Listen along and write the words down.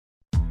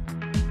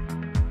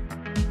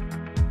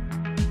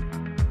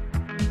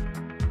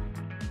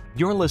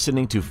You're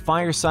listening to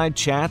Fireside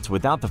Chats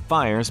Without the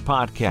Fires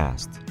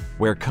podcast,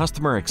 where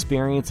customer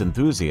experience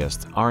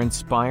enthusiasts are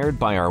inspired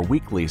by our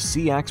weekly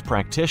CX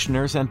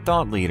practitioners and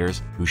thought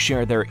leaders who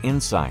share their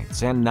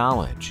insights and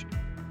knowledge.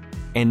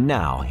 And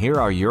now, here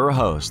are your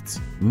hosts,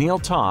 Neil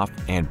Toff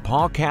and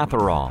Paul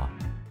Catherall.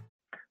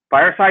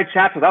 Fireside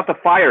Chats Without the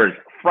Fires,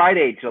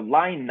 Friday,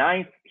 July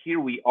 9th. Here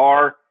we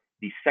are,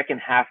 the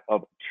second half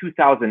of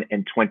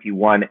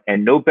 2021,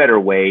 and no better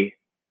way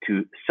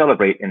to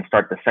celebrate and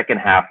start the second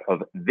half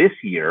of this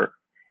year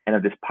and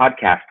of this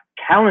podcast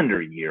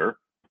calendar year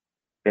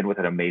than with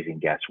an amazing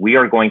guest. We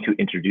are going to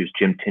introduce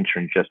Jim Tincher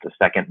in just a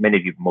second. Many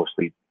of you most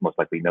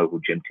likely know who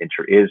Jim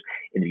Tincher is.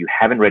 And if you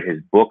haven't read his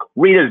book,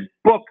 read his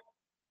book.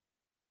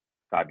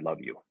 God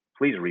love you.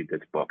 Please read this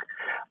book.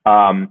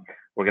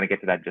 We're going to get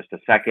to that in just a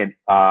second.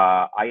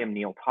 I am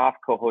Neil Toff,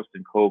 co-host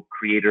and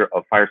co-creator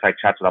of Fireside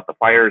Chats Without the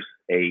Fires,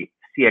 a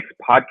CX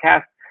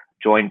podcast,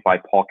 joined by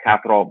Paul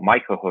Catherall, my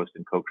co-host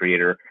and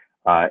co-creator,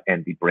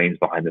 and the brains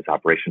behind this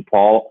operation.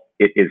 Paul,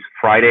 it is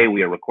Friday.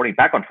 We are recording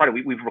back on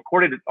Friday. We've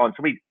recorded on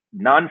so many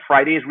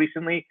non-Fridays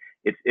recently.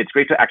 It's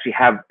great to actually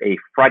have a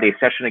Friday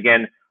session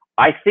again.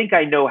 I think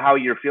I know how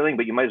you're feeling,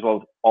 but you might as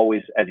well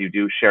always, as you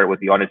do, share it with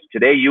the audience.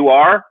 Today you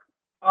are?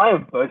 I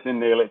am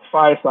buzzing, Neil. It's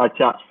Fireside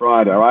Chats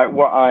Friday, right?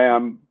 What I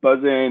am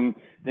buzzing.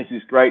 This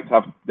is great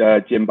to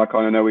have Jim back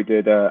on. I know we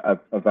did a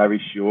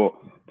very short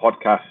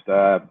podcast,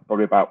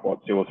 probably about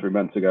 2 or 3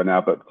 months ago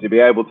now, but to be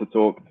able to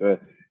talk to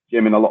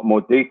Jim in a lot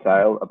more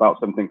detail about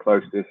something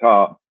close to his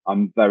heart,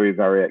 I'm very,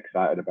 very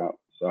excited about.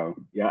 So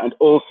yeah, and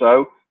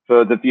also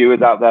for the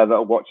viewers out there that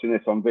are watching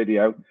this on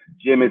video,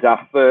 Jim is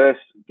our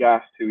first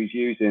guest who is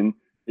using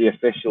the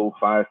official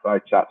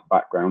Fireside Chats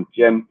background.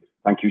 Jim,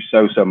 thank you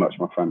so much,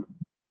 my friend.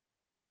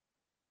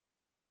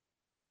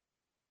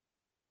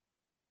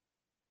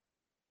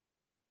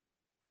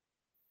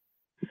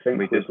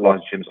 We just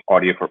lost Jim's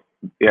audio for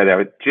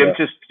Jim.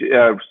 Just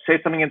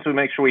say something in to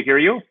make sure we hear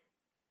you.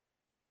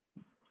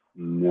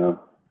 No,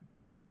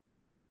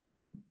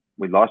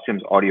 we lost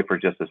Jim's audio for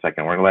just a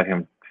second. We're gonna let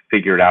him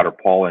figure it out, or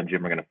Paul and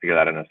Jim are gonna figure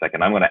that out in a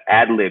second. I'm gonna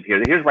ad lib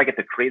here. Here's where I get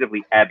to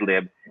creatively ad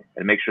lib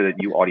and make sure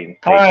that you audience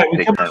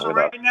stay current with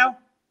us. Now?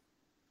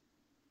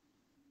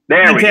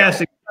 There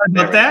Fantastic. we go.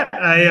 Sorry about that.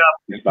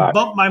 I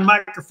bumped my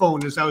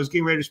microphone as I was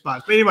getting ready to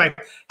respond. But anyway,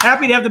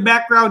 happy to have the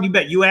background. You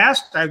bet. You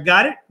asked. I've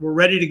got it. We're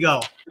ready to go.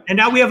 And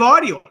now we have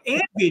audio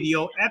and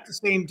video at the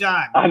same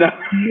time. I know.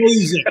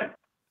 Amazing.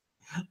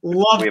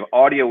 Love We have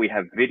audio, we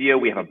have video,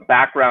 we have a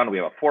background, we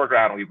have a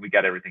foreground. We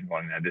got everything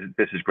going on.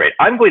 This is great.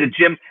 I'm going to,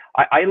 Jim,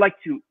 I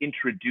like to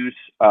introduce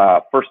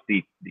first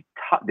the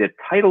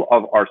title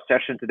of our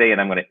session today, and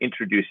I'm going to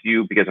introduce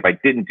you because if I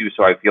didn't do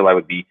so, I feel I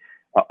would be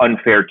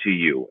unfair to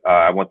you.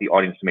 I want the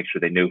audience to make sure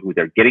they know who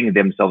they're getting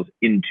themselves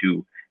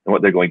into and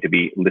what they're going to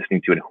be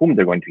listening to and whom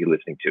they're going to be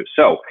listening to.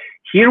 So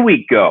here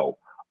we go.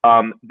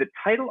 The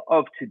title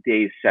of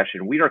today's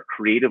session, we are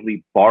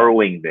creatively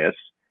borrowing this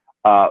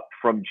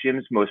from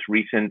Jim's most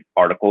recent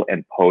article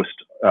and post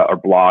or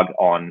blog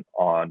on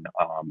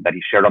that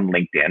he shared on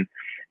LinkedIn.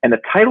 And the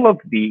title of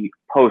the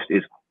post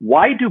is,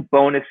 "Why do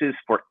bonuses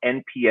for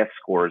NPS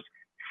scores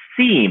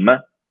seem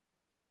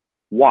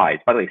wise?"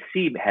 By the way,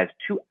 seem has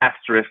 2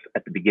 asterisks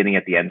at the beginning,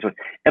 at the end. So it's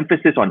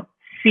emphasis on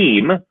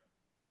seem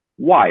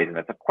wise, and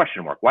that's a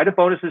question mark. Why do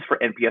bonuses for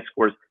NPS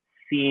scores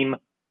seem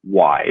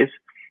wise?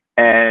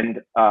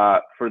 And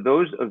for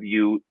those of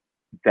you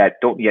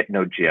that don't yet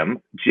know Jim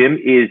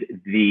is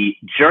the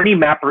journey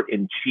mapper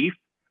in chief,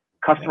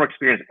 customer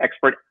experience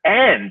expert,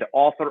 and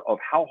author of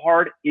How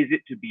Hard Is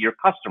It to Be Your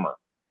Customer?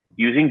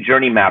 Using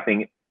journey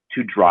mapping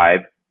to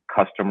drive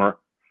customer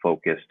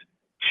focused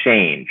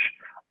change.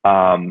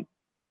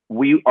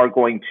 We are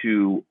going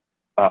to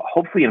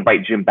hopefully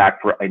invite Jim back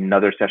for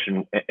another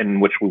session in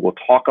which we will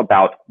talk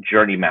about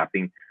journey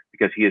mapping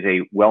because he is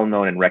a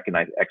well-known and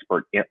recognized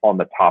expert on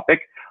the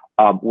topic.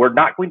 We're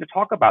not going to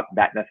talk about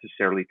that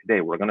necessarily today.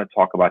 We're going to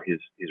talk about his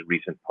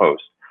recent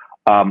post.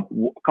 A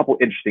couple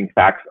interesting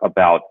facts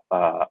about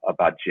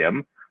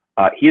Jim.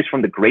 He is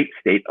from the great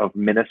state of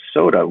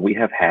Minnesota. We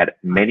have had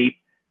many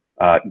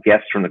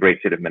guests from the great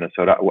state of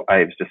Minnesota.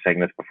 I was just saying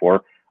this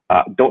before.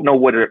 Don't know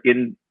what's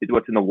in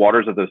the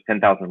waters of those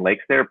 10,000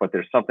 lakes there, but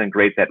there's something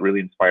great that really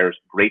inspires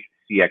great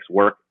CX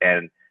work,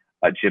 and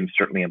Jim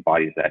certainly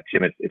embodies that.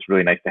 Jim, it's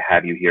really nice to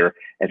have you here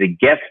as a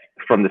guest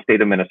from the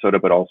state of Minnesota,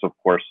 but also, of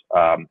course,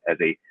 as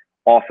a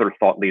author,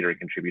 thought leader, and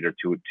contributor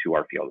to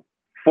our field.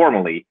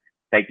 Formally,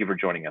 thank you for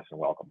joining us and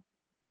welcome.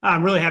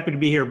 I'm really happy to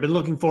be here. Been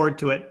looking forward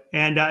to it.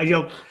 And,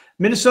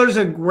 Minnesota's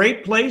a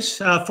great place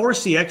for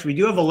CX. We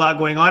do have a lot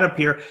going on up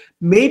here.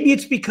 Maybe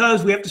it's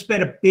because we have to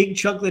spend a big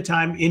chunk of the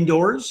time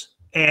indoors.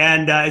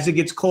 And as it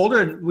gets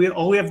colder,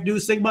 all we have to do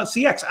is think about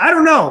CX. I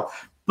don't know.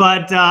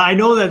 But I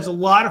know there's a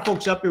lot of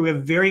folks up here. We have a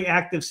very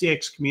active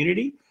CX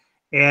community.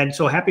 And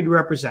so happy to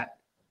represent.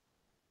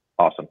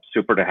 Awesome.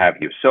 Super to have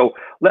you. So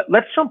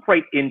let's jump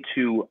right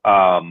into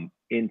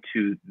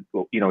into,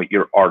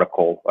 your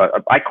article.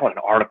 I call it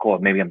an article.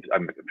 Maybe I'm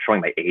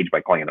showing my age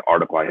by calling it an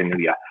article. I think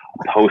maybe a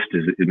post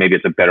is maybe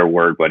it's a better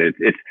word, but it's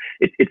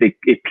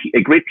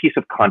a great piece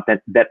of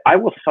content that I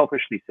will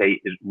selfishly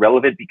say is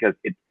relevant because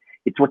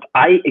it's what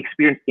I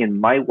experience in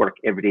my work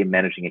every day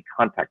managing a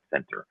contact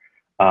center.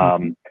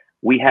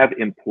 We have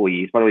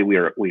employees. By the way, we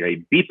are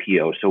a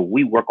BPO, so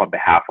we work on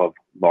behalf of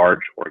large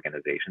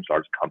organizations,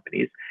 large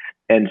companies,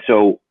 and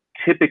so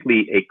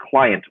typically a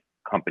client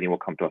company will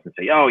come to us and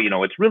say, "Oh,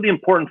 it's really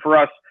important for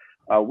us.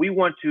 We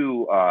want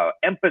to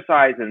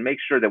emphasize and make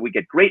sure that we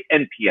get great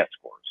NPS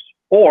scores."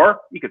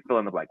 Or you could fill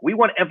in the blank. We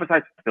want to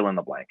emphasize, fill in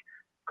the blank.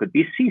 Could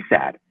be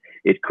CSAT.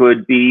 It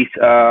could be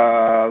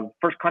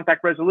first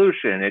contact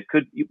resolution. It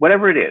could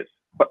whatever it is.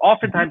 But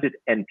oftentimes it's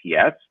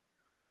NPS.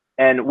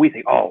 And we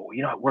think, oh,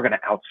 we're going to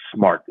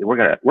outsmart. We're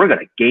going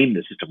to game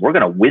the system. We're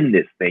going to win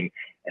this thing,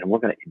 and we're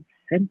going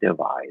to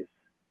incentivize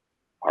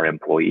our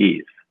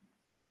employees.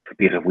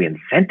 Because if we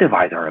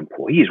incentivize our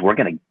employees, we're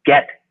going to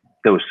get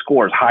those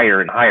scores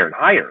higher and higher and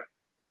higher.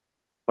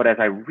 But as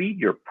I read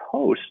your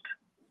post,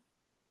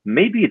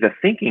 maybe the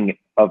thinking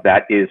of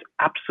that is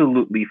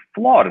absolutely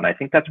flawed, and I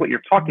think that's what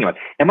you're talking about.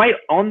 Am I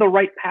on the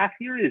right path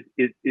here?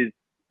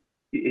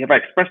 Have I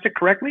expressed it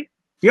correctly?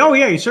 Oh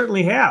yeah, you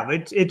certainly have.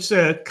 It's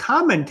a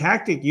common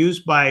tactic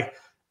used by,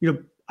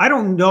 I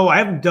don't know. I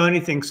haven't done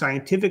anything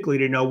scientifically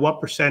to know what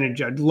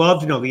percentage. I'd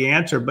love to know the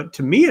answer, but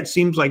to me, it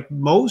seems like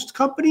most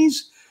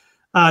companies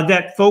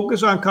that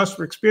focus on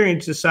customer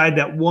experience decide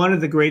that one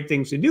of the great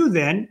things to do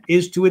then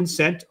is to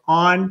incent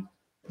on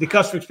the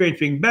customer experience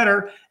being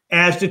better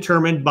as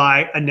determined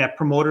by a net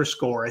promoter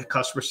score, a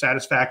customer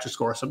satisfaction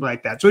score, something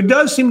like that. So it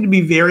does seem to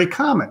be very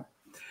common.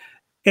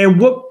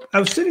 And what I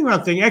was sitting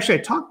around thinking, actually,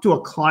 I talked to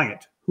a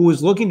client who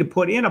was looking to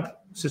put in a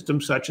system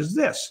such as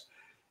this.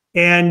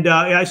 And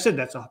I said,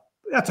 that's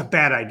a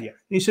bad idea. And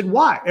he said,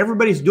 why?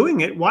 Everybody's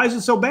doing it. Why is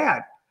it so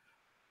bad?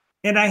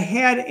 And I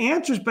had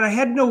answers, but I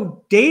had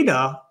no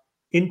data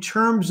in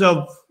terms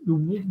of,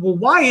 well,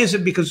 why is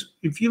it? Because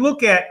if you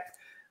look at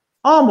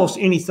almost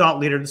any thought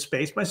leader in the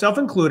space, myself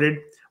included,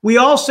 we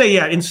all say,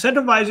 yeah,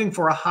 incentivizing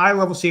for a high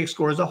level CX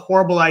score is a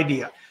horrible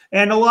idea.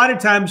 And a lot of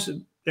times,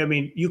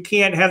 you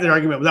can't have that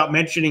argument without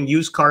mentioning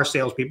used car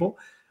salespeople.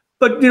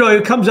 But,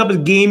 it comes up as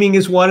gaming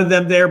is one of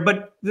them there.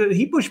 But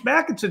he pushed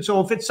back and said,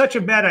 so if it's such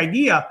a bad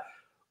idea,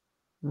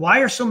 why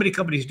are so many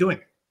companies doing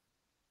it?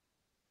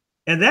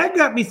 And that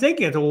got me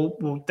thinking,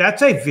 well,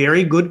 that's a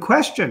very good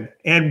question.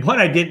 And one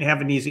I didn't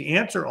have an easy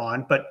answer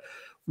on. But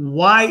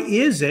why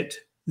is it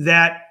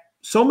that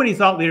so many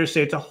thought leaders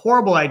say it's a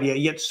horrible idea,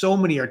 yet so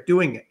many are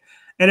doing it?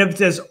 And if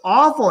it's as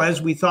awful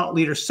as we thought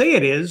leaders say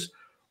it is,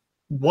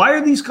 why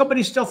are these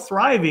companies still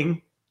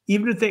thriving,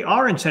 even if they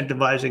are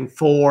incentivizing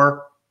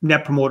for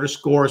net promoter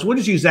scores? We'll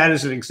just use that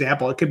as an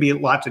example. It could be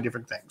lots of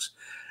different things.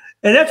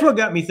 And that's what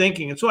got me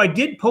thinking. And so I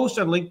did post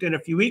on LinkedIn a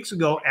few weeks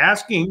ago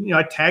asking,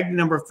 I tagged a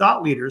number of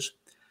thought leaders.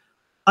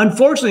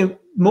 Unfortunately,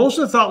 most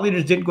of the thought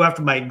leaders didn't go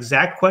after my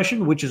exact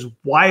question, which is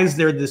why is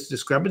there this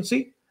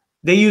discrepancy?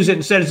 They use it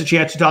instead as a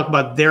chance to talk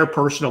about their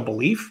personal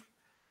belief.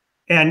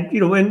 And,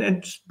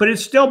 but it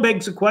still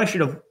begs the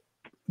question of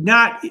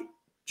not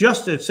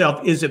just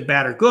itself, is it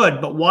bad or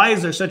good, but why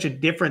is there such a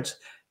difference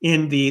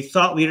in the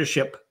thought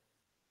leadership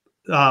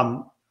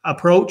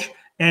approach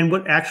and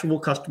what actual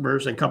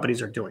customers and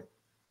companies are doing?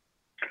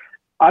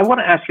 I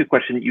want to ask you a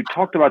question. You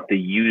talked about the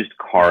used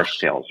car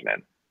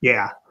salesman.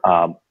 Yeah.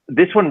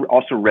 This one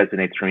also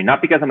resonates for me,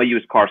 not because I'm a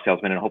used car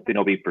salesman, and hopefully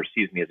nobody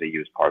perceives me as a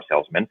used car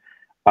salesman,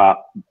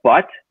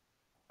 but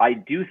I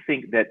do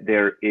think that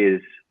there is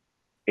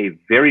a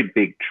very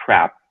big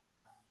trap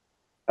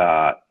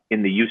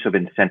in the use of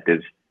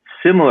incentives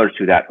similar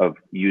to that of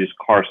used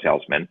car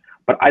salesmen.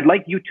 But I'd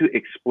like you to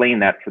explain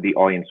that for the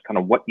audience, kind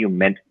of what you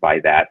meant by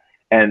that.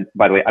 And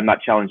by the way, I'm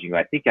not challenging you.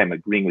 I think I'm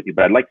agreeing with you,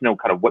 but I'd like to know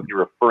kind of what you're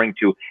referring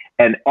to.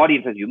 And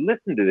audience, as you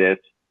listen to this,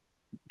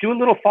 do a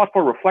little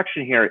thoughtful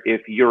reflection here.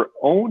 If your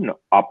own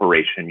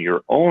operation,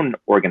 your own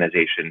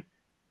organization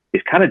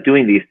is kind of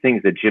doing these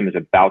things that Jim is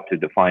about to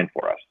define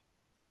for us.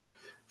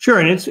 Sure.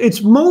 And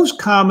it's most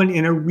common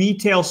in a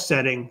retail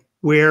setting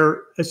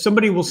where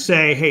somebody will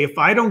say, hey, if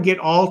I don't get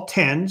all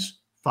 10s,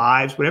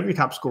 5s, whatever your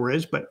top score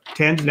is, but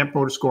 10s net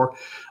promoter score,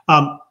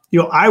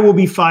 I will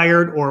be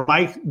fired, or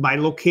my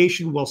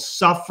location will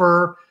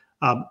suffer.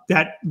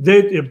 That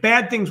the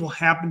bad things will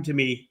happen to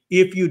me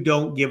if you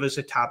don't give us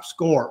a top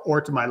score, or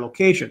to my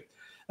location.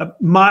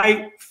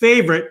 My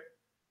favorite,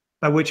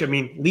 by which I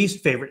mean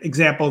least favorite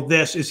example of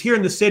this, is here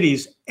in the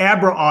cities,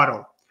 Abra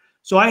Auto.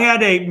 So I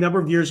had a number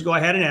of years ago,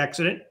 I had an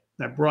accident.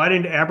 I brought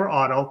into Abra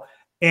Auto,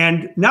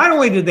 and not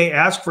only did they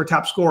ask for a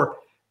top score,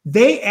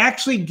 they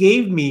actually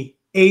gave me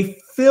a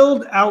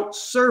filled out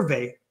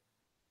survey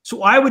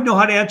so I would know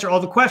how to answer all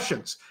the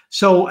questions.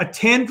 So a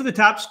 10 for the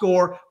top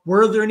score.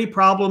 Were there any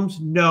problems?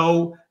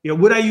 No.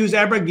 Would I use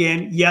Abra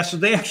again? Yes. So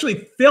they actually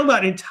filled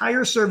out an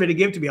entire survey to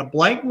give to me, a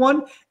blank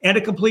one and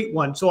a complete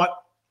one. So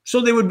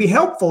they would be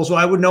helpful, so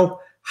I would know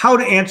how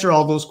to answer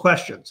all those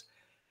questions.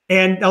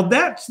 And now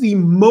that's the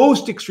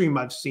most extreme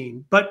I've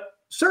seen. But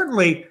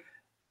certainly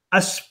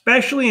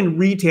especially in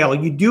retail,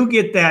 you do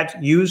get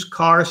that used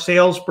car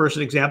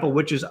salesperson example,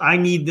 which is, I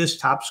need this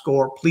top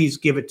score, please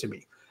give it to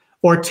me.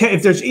 Or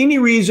if there's any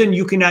reason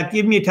you cannot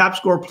give me a top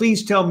score,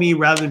 please tell me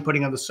rather than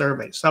putting on the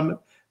survey. Some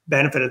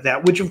benefit of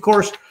that, which of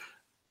course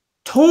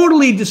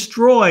totally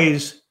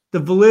destroys the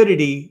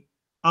validity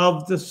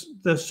of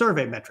the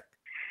survey metric.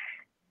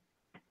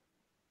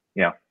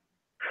 Yeah.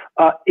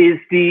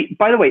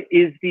 By the way,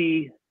 is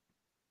the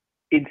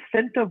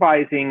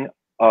incentivizing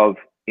of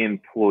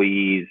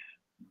employees,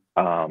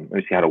 let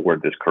me see how to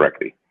word this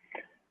correctly.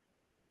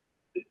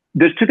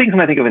 There's two things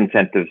when I think of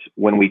incentives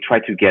when we try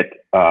to get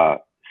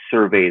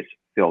surveys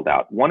filled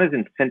out. One is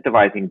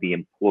incentivizing the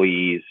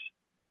employees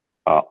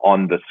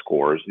on the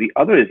scores. The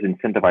other is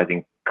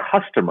incentivizing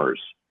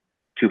customers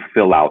to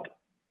fill out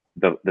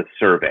the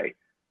survey.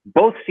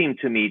 Both seem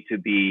to me to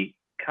be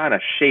kind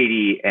of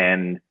shady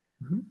and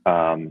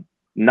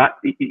not,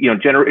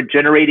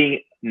 generating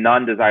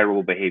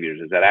non-desirable behaviors.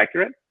 Is that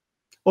accurate?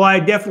 Well, I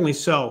definitely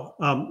so.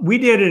 We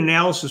did an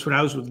analysis when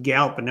I was with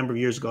Gallup a number of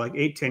years ago, like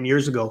 8-10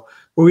 years ago,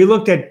 where we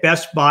looked at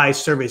Best Buy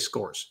survey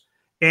scores.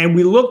 And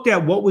we looked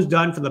at what was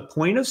done from the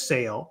point of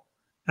sale,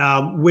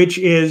 which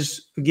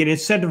is, again,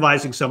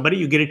 incentivizing somebody.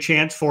 You get a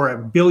chance for a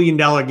 $1 billion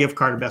gift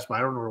card at Best Buy,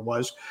 I don't know what it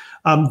was,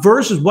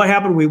 versus what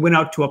happened when we went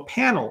out to a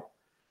panel.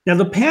 Now,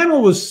 the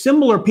panel was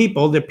similar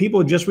people that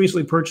people had just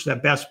recently purchased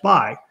at Best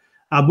Buy.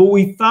 But what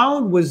we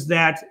found was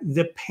that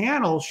the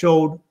panel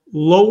showed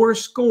lower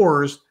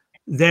scores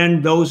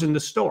than those in the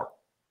store.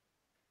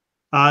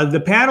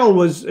 The panel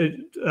was,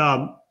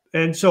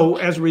 and so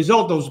as a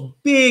result, those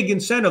big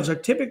incentives are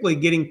typically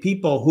getting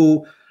people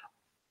who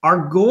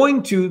are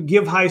going to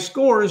give high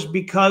scores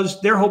because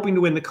they're hoping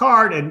to win the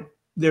card. And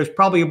there's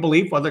probably a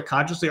belief, whether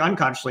consciously or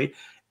unconsciously,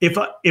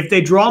 if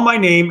they draw my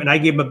name and I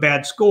give them a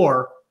bad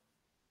score,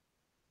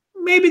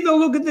 maybe they'll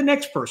look at the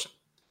next person.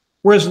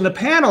 Whereas in the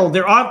panel,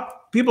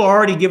 people are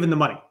already given the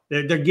money.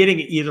 They're getting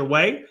it either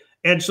way.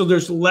 And so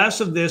there's less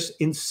of this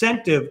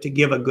incentive to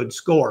give a good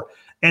score.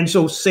 And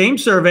so same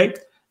survey,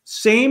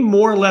 same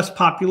more or less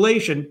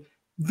population,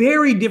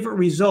 very different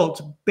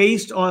results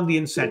based on the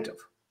incentive.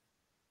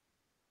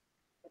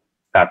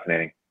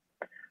 Fascinating.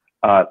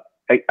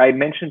 I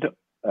mentioned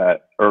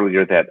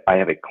earlier that I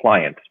have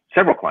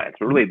several clients,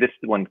 but really this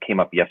one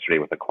came up yesterday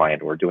with a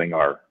client. We're doing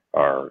our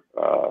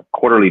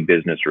quarterly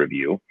business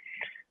review.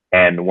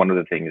 And one of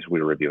the things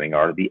we were reviewing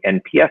are the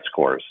NPS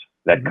scores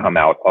that come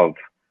out of,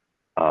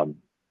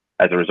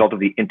 as a result of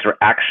the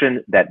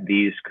interaction that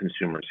these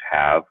consumers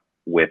have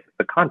with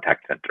the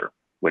contact center,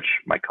 which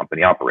my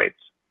company operates.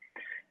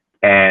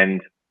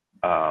 And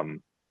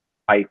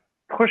I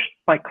pushed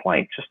my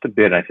client just a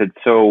bit. I said,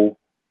 so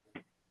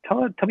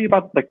tell me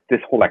about like this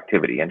whole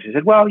activity. And she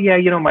said, well, yeah,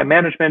 my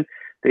management,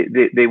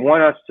 they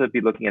want us to be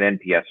looking at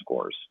NPS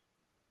scores.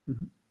 And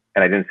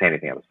I didn't say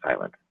anything. I was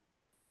silent.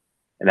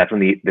 And that's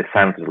when the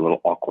silence was a little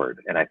awkward.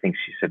 And I think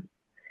she said,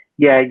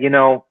 yeah,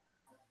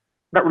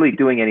 not really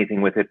doing anything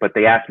with it, but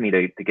they asked me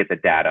to get the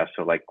data.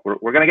 So like,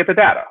 we're going to get the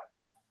data.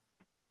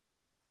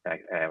 I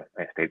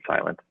stayed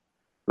silent,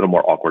 a little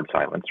more awkward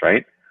silence,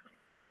 right?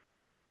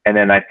 And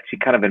then she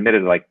kind of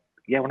admitted like,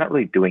 yeah, we're not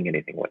really doing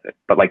anything with it,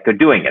 but like they're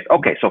doing it.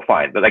 Okay, so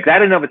fine. But like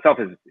that in and of itself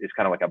is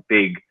kind of like a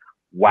big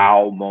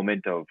wow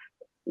moment of,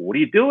 what are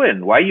you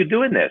doing? Why are you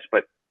doing this?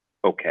 But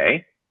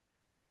okay.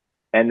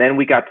 And then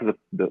we got to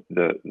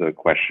the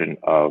question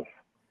of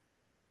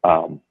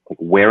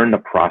where in the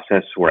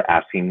process we're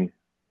asking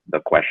the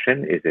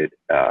question. Is it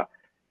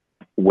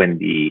when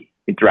the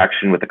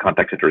interaction with the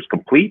contact center is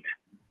complete?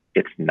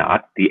 It's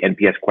not. The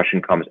NPS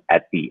question comes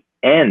at the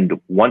end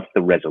once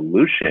the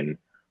resolution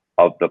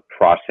of the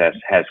process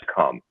has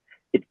come.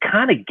 It's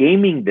kind of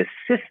gaming the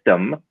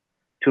system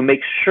to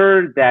make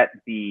sure that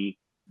the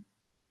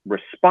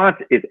response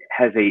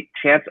has a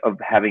chance of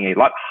having a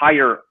lot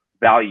higher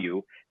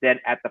value than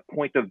at the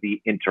point of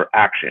the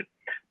interaction.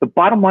 The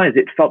bottom line is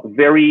it felt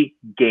very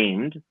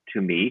gamed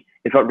to me.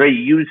 It felt very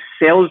used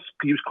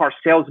car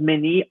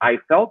salesman-y. I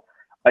felt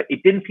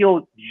it didn't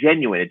feel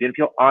genuine. It didn't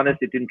feel honest.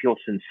 It didn't feel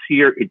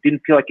sincere. It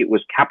didn't feel like it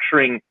was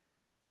capturing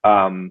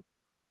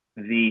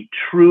the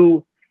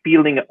true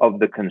feeling of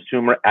the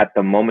consumer at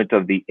the moment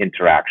of the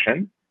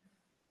interaction.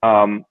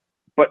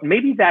 But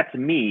maybe that's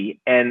me,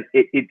 and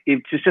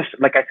it's just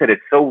like I said, it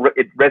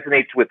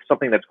resonates with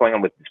something that's going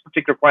on with this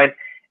particular client.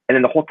 And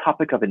then the whole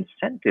topic of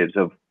incentives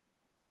of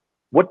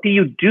what do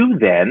you do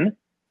then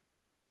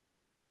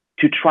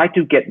to try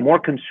to get more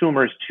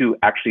consumers to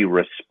actually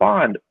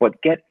respond,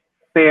 but get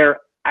fair,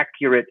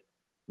 accurate,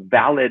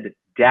 valid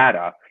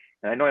data.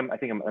 And I know I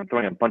think I'm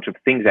throwing a bunch of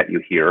things at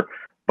you here,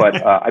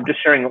 but I'm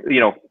just sharing,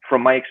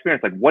 from my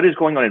experience, like what is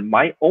going on in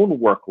my own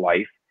work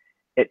life.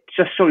 It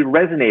just so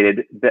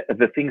resonated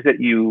the things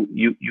that you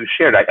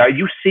shared. Are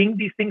you seeing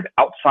these things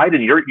outside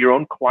in your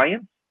own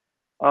clients?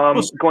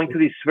 Going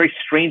through these very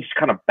strange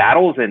kind of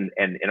battles and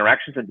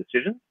interactions and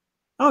decisions?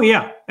 Oh,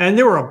 yeah. And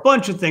there were a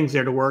bunch of things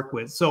there to work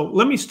with. So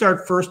let me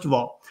start, first of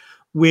all,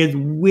 with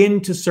when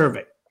to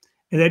survey.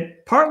 And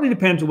that partly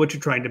depends on what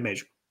you're trying to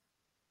measure.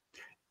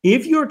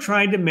 If you're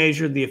trying to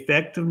measure the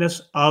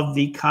effectiveness of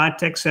the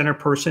contact center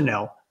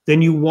personnel,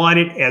 then you want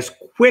it as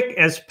quick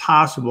as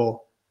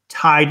possible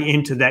tied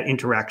into that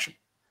interaction.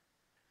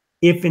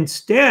 If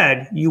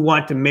instead you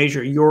want to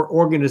measure your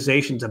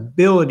organization's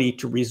ability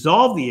to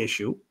resolve the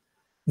issue,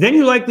 then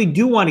you likely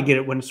do want to get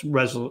it when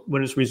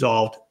it's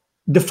resolved,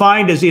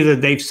 defined as either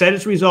they've said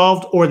it's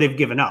resolved or they've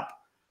given up.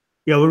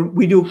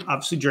 We do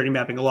obviously journey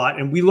mapping a lot,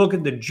 and we look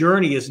at the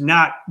journey as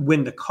not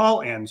when the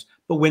call ends,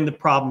 but when the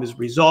problem is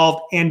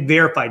resolved and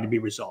verified to be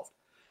resolved.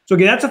 So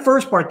again, that's the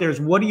first part there,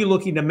 is what are you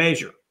looking to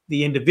measure?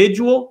 The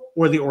individual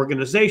or the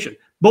organization?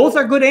 Both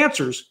are good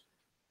answers,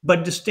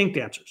 but distinct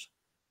answers.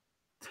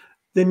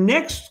 The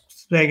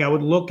next thing I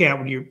would look at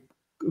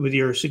with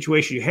your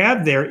situation you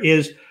have there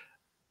is,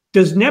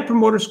 does Net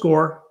Promoter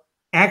Score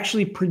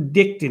actually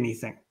predict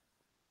anything?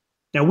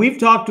 Now, we've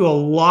talked to a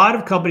lot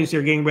of companies that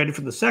are getting ready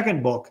for the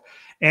second book,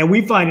 and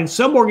we find in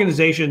some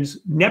organizations,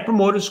 Net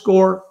Promoter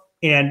Score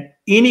and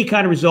any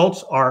kind of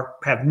results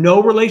have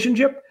no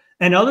relationship,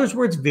 and others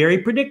where it's very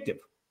predictive.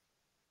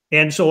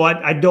 And so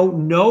I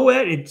don't know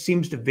it. It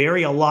seems to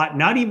vary a lot,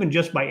 not even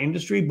just by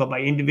industry, but by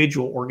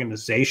individual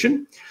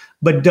organization.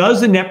 But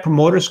does the Net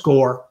Promoter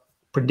Score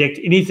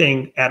predict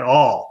anything at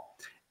all?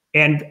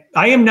 And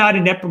I am not a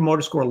Net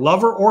Promoter Score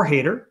lover or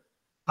hater.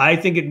 I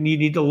think you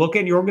need to look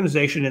at your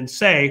organization and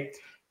say,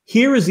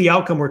 here is the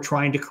outcome we're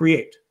trying to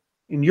create.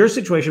 In your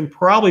situation,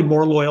 probably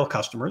more loyal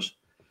customers.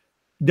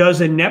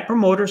 Does a Net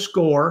Promoter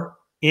Score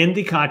in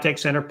the contact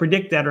center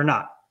predict that or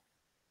not?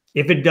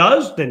 If it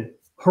does, then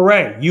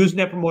hooray, use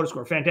Net Promoter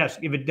Score,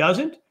 fantastic. If it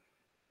doesn't,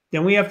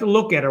 then we have to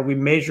look at, are we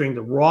measuring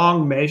the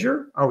wrong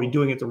measure? Are we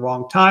doing it the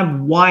wrong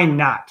time? Why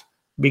not?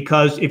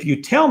 Because if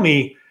you tell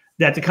me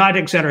that the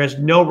contact center has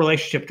no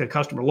relationship to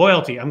customer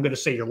loyalty, I'm going to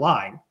say you're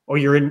lying or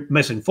you're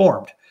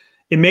misinformed.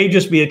 It may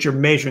just be that you're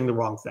measuring the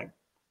wrong thing.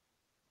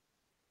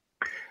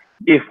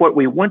 If what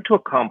we want to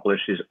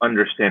accomplish is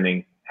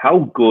understanding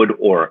how good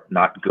or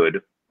not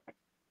good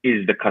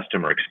is the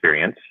customer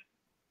experience,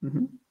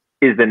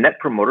 is the Net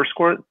Promoter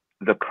Score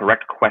the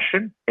correct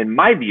question? In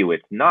my view,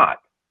 it's not.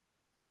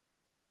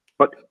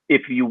 But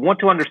if you want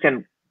to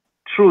understand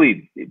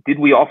truly, did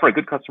we offer a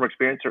good customer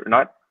experience or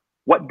not?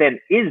 What then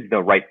is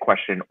the right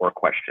question or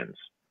questions?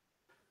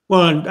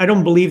 Well, I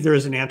don't believe there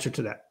is an answer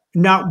to that.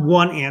 Not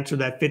one answer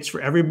that fits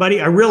for everybody.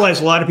 I realize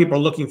a lot of people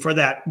are looking for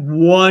that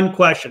one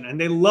question, and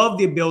they love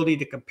the ability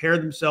to compare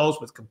themselves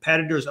with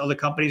competitors, other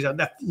companies. I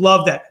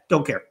love that.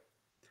 Don't care.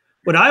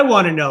 What I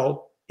want to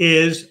know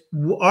is,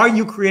 are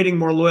you creating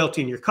more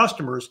loyalty in your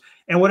customers?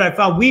 And what I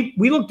found, we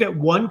looked at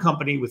one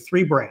company with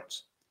 3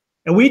 brands,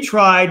 and we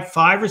tried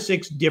 5 or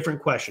 6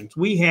 different questions.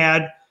 We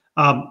had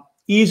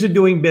ease of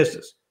doing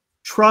business,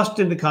 trust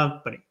in the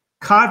company,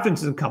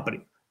 confidence in the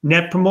company,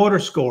 Net Promoter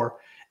Score.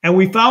 And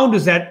we found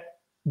is that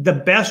the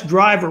best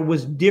driver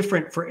was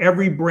different for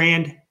every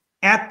brand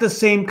at the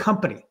same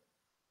company.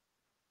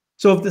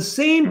 So if the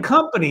same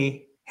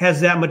company has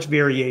that much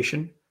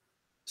variation,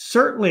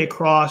 certainly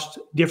across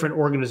different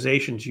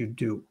organizations you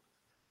do.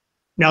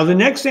 Now, the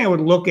next thing I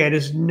would look at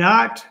is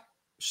not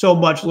so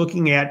much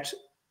looking at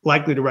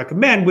likely to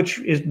recommend, which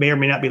may or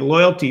may not be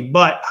loyalty,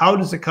 but how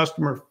does the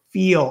customer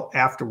feel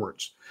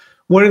afterwards?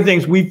 One of the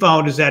things we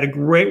found is that a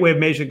great way of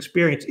measuring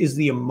experience is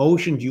the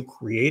emotions you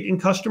create in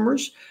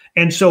customers.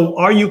 And so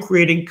are you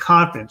creating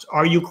confidence?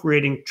 Are you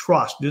creating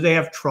trust? Do they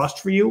have trust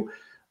for you?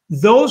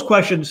 Those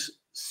questions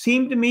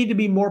seem to me to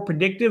be more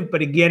predictive,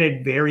 but again,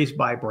 it varies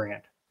by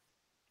brand.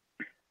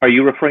 Are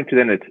you referring to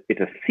then it's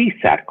a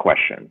CSAT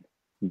question?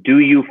 Do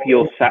you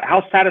feel,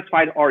 how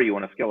satisfied are you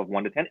on a scale of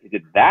 1 to 10? Is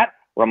it that,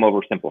 or I'm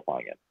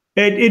oversimplifying it?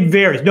 It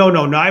varies. No,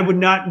 I would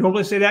not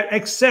normally say that,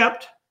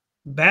 except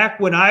back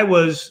when I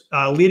was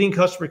leading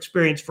customer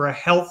experience for a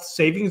health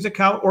savings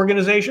account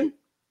organization.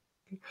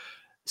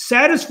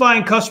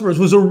 Satisfying customers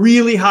was a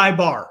really high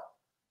bar.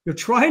 You're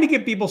trying to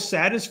get people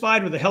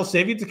satisfied with a health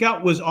savings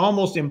account was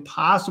almost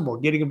impossible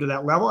getting them to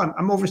that level.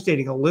 I'm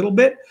overstating a little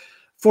bit.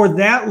 For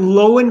that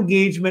low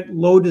engagement,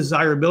 low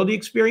desirability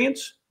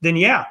experience, then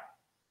yeah,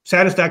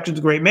 satisfaction is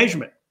a great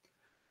measurement.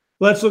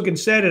 Let's look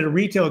instead at a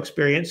retail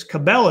experience.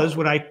 Cabela's,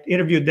 when I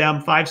interviewed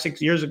them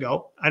 5-6 years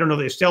ago, I don't know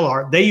if they still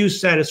are, they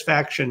use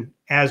satisfaction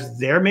as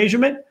their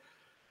measurement.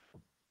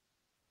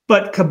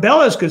 But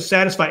Cabela's could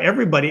satisfy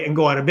everybody and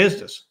go out of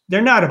business.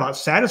 They're not about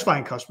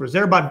satisfying customers.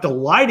 They're about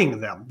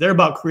delighting them. They're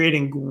about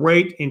creating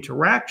great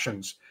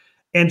interactions.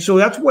 And so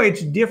that's why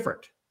it's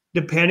different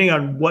depending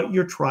on what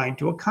you're trying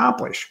to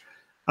accomplish.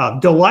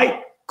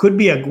 Delight could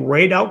be a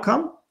great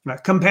outcome.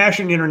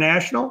 Compassion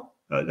International,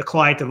 the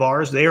client of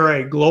ours, they are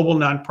a global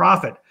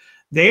nonprofit.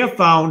 They have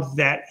found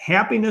that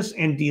happiness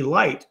and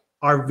delight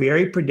are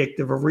very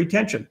predictive of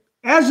retention,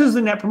 as is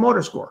the Net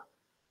Promoter Score.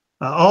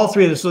 All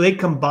 3 of them, so they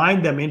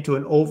combine them into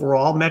an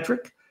overall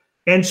metric.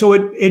 And so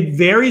it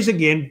varies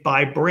again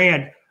by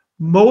brand.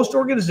 Most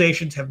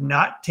organizations have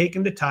not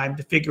taken the time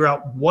to figure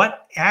out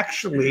what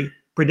actually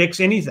predicts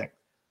anything.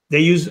 They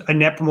use a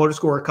Net Promoter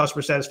Score or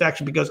customer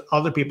satisfaction because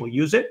other people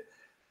use it.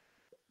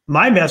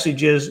 My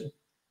message is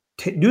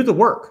do the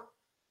work.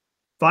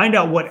 Find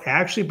out what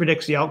actually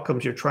predicts the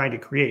outcomes you're trying to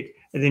create,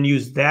 and then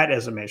use that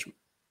as a measurement.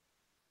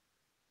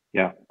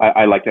 Yeah,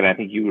 I like that. I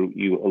think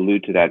you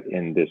allude to that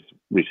in this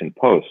recent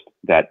post,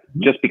 that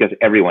just because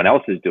everyone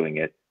else is doing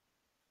it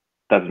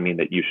doesn't mean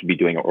that you should be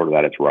doing it or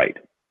that it's right.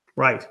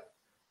 Right.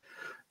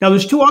 Now,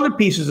 there's two other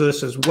pieces of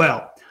this as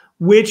well,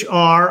 which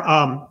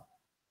are,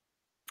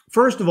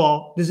 first of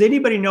all, does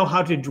anybody know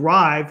how to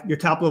drive your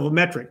top level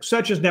metric,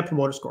 such as Net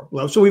Promoter Score?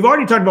 Well, so we've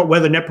already talked about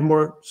whether Net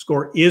Promoter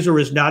Score is or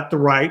is not the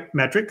right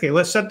metric. Okay,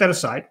 let's set that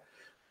aside.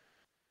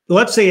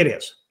 Let's say it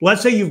is.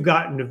 Let's say you've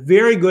gotten a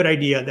very good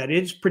idea that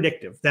it's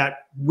predictive,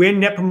 that when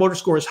Net Promoter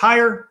Score is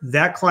higher,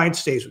 that client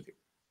stays with you.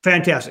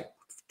 Fantastic.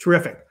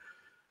 Terrific.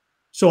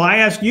 So I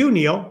ask you,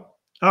 Neil,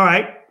 all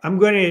right, I'm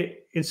going to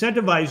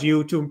incentivize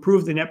you to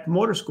improve the Net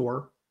Promoter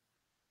Score.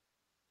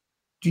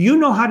 Do you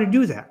know how to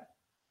do that?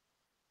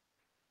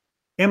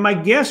 And my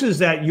guess is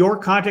that your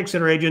contact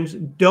center agents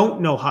don't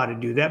know how to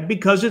do that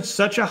because it's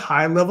such a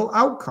high level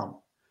outcome.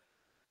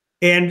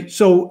 And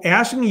so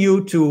asking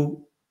you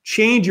to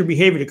change your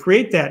behavior to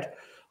create that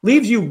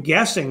leaves you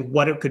guessing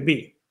what it could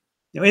be.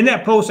 Now, in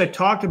that post, I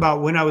talked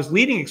about when I was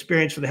leading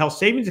experience for the Health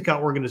Savings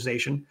Account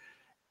organization,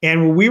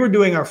 and when we were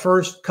doing our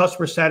first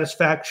customer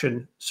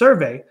satisfaction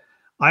survey,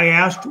 I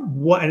asked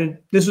what, and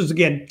this was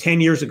again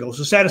 10 years ago,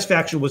 so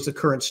satisfaction was the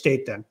current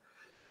state then.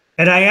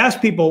 And I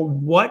asked people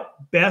what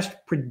best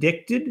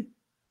predicted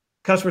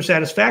customer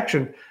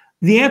satisfaction.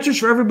 The answers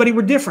for everybody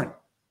were different.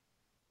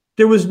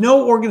 There was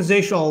no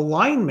organizational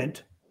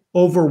alignment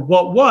over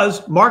what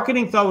was.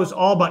 Marketing thought it was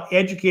all about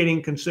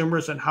educating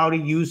consumers on how to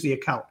use the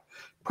account.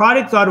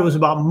 Product thought it was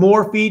about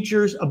more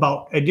features,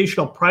 about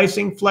additional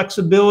pricing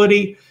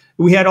flexibility.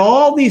 We had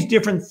all these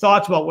different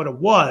thoughts about what it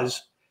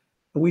was.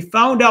 And we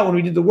found out when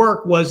we did the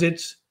work was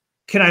it's,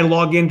 can I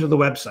log into the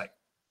website?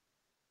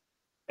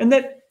 And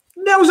that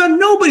was on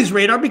nobody's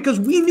radar because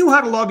we knew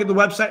how to log into the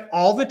website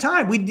all the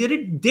time. We did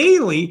it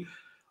daily.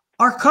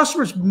 Our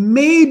customers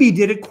maybe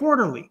did it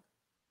quarterly.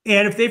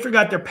 And if they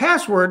forgot their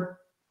password,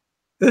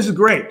 this is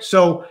great.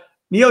 So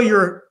Neil,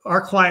 you're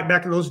our client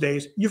back in those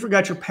days. You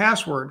forgot your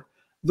password.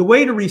 The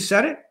way to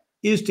reset it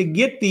is to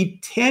get the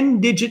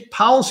 10-digit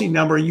policy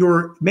number you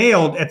were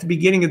mailed at the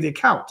beginning of the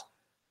account,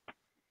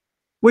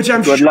 which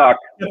I'm good sure luck.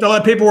 You have to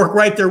let paperwork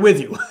right there with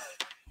you.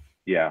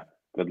 Yeah,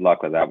 good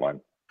luck with that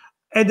one.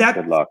 And that,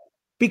 good luck.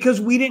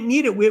 Because we didn't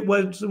need it. It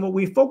wasn't what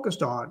we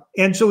focused on.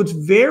 And so it's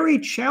very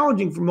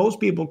challenging for most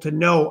people to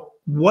know,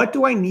 what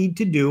do I need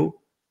to do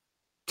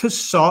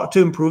to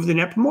improve the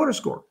Net Promoter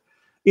Score?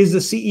 Is the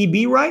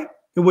CEB right?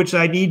 In which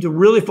I need to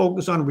really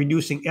focus on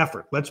reducing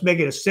effort. Let's make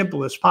it as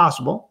simple as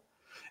possible.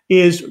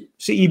 Is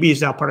CEB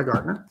is now part of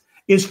Gartner.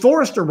 Is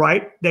Forrester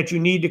right that you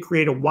need to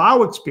create a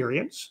wow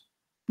experience?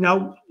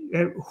 Now,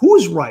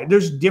 who's right?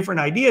 There's different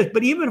ideas,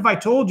 but even if I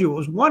told you it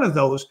was one of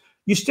those,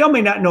 you still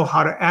may not know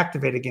how to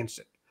activate against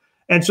it.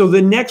 And so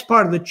the next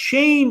part of the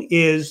chain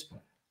is,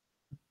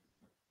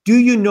 do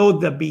you know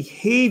the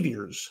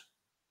behaviors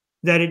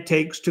that it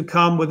takes to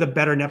come with a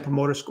better Net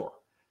Promoter Score?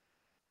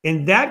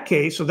 In that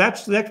case, so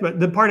that's the next,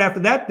 the part after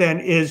that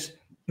then is,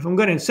 if I'm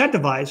going to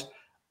incentivize,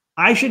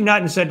 I should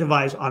not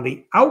incentivize on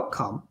the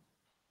outcome,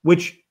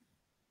 which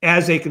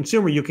as a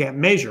consumer you can't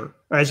measure,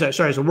 or as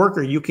a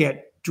worker you can't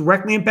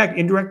directly impact,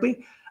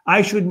 indirectly.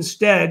 I should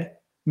instead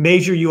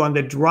measure you on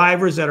the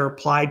drivers that are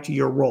applied to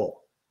your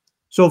role.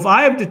 So if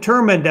I have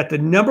determined that the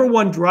number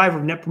one driver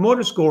of Net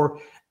Promoter Score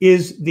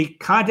is the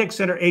contact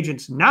center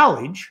agent's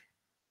knowledge,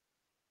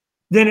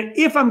 then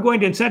if I'm going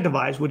to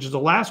incentivize, which is the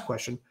last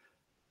question,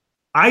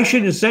 I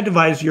should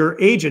incentivize your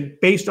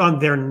agent based on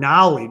their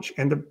knowledge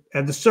and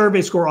the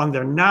survey score on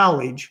their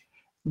knowledge,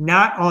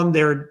 not on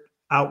their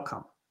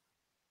outcome.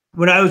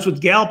 When I was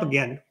with Gallup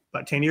again,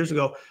 about 10 years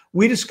ago,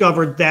 we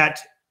discovered that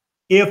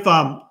if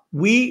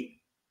we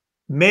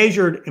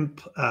measured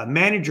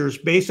managers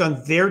based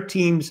on their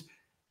team's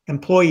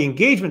employee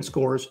engagement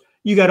scores,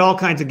 you got all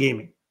kinds of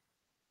gaming.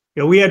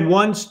 You know, we had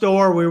one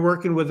store, we were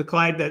working with a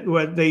client that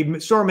the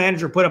store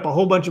manager put up a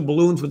whole bunch of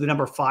balloons with the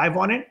number 5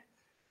 on it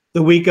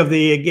the week of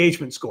the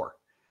engagement score,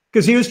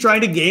 because he was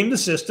trying to game the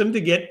system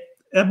to get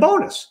a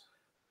bonus.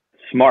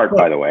 Smart,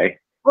 by the way.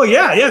 Oh,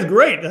 yeah, it's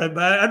great.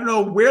 I don't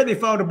know where they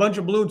found a bunch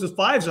of balloons with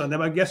 5s on them.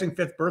 I'm guessing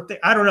 5th birthday.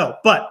 I don't know,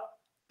 but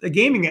they're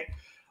gaming it.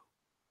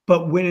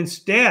 But when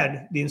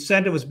instead the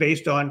incentive was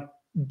based on,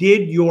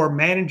 did your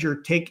manager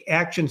take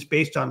actions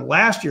based on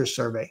last year's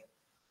survey?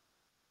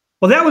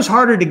 Well, that was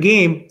harder to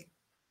game,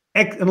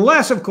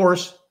 unless, of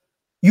course,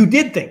 you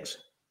did things.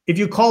 If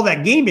you call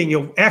that gaming,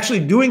 you're actually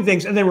doing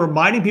things and then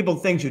reminding people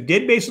of things you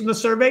did based on the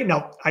survey.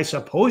 Now, I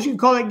suppose you can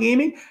call that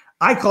gaming.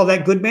 I call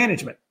that good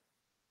management.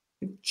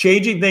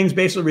 Changing things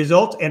based on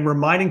results and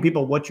reminding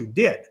people what you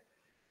did.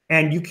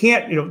 And you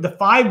can't, the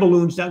 5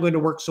 balloons not going to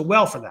work so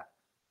well for that.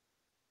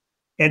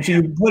 And so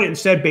you put it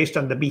instead based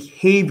on the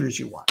behaviors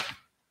you want.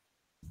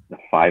 The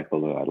 5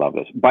 balloon, I love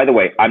this. By the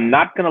way, I'm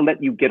not going to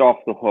let you get off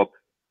the hook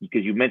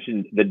because you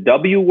mentioned the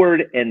W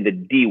word and the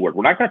D word.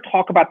 We're not going to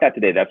talk about that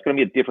today. That's going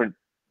to be a different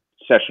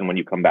session when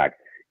you come back.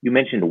 You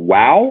mentioned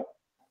wow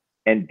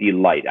and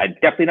delight. I'm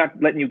definitely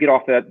not letting you get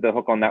off the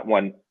hook on that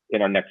one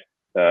in our next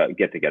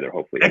get together.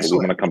 Hopefully, we're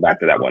going to come back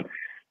to that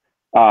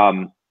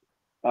one.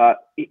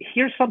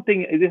 Here's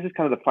something. This is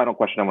kind of the final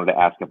question I wanted to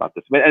ask about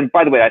this. And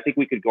by the way, I think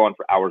we could go on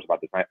for hours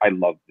about this. I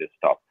love this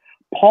stuff.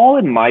 Paul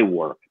and my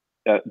work,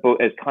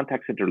 both as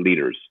contact center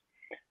leaders,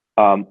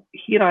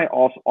 he and I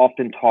also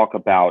often talk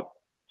about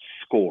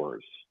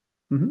scores.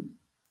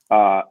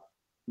 Mm-hmm.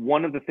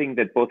 One of the things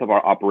that both of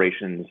our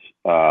operations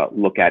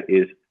look at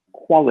is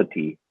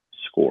quality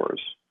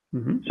scores.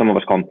 Mm-hmm. Some of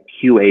us call them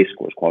QA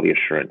scores, quality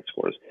assurance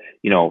scores.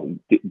 You know,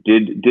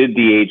 did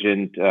the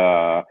agent,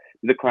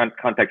 the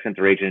contact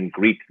center agent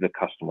greet the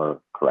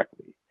customer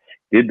correctly?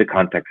 Did the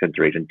contact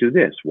center agent do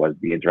this? Was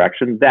the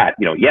interaction that?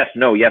 You know, yes,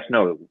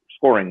 no,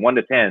 scoring 1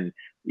 to 10,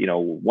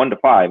 1 to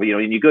 5,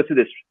 and you go through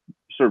this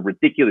sort of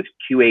ridiculous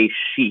QA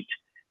sheet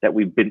that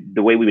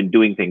the way we've been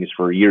doing things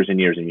for years and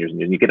years and years and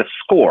years. And you get a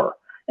score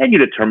and you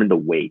determine the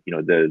weight.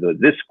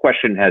 This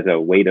question has a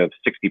weight of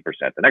 60%.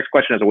 The next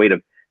question has a weight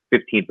of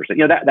 15%,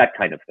 that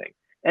kind of thing.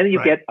 And then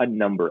you get a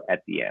number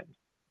at the end.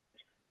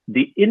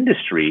 The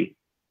industry,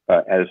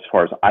 as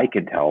far as I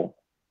can tell,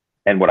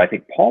 and what I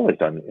think Paul has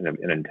done in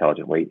an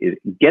intelligent way, is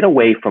get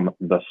away from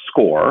the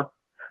score,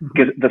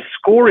 because the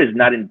score is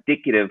not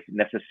indicative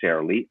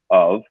necessarily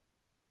of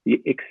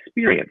the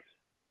experience.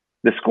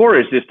 The score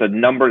is just a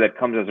number that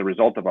comes as a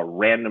result of a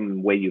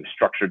random way you've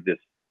structured this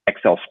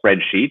Excel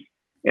spreadsheet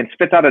and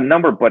spits out a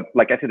number, but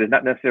like I said, it's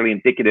not necessarily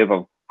indicative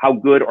of how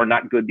good or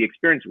not good the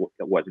experience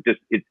was.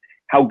 It's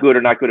how good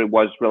or not good it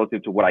was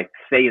relative to what I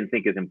say and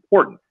think is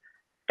important.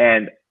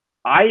 And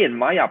I, in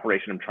my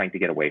operation, am trying to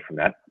get away from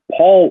that.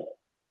 Paul,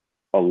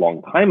 a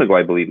long time ago,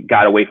 I believe,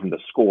 got away from the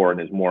score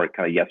and is more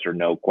kind of yes or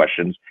no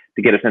questions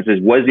to get a sense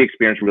of, was the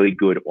experience really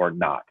good or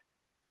not?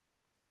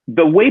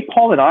 The way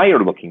Paul and I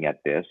are looking at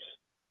this,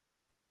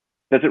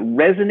 does it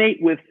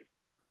resonate with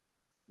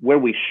where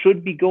we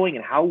should be going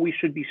and how we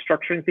should be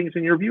structuring things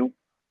in your view?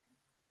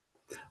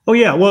 Oh,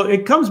 yeah. Well,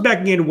 it comes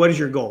back again to what is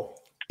your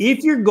goal?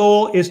 If your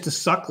goal is to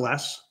suck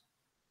less,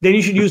 then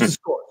you should use the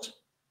scores.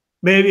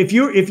 But if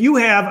you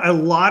have a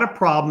lot of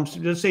problems,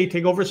 let's say you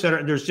take over a center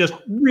and there's just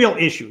real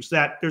issues,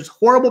 that there's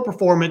horrible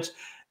performance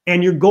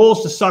and your goal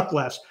is to suck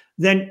less,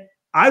 then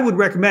I would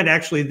recommend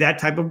actually that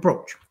type of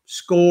approach.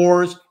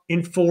 Scores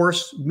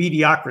enforce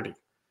mediocrity.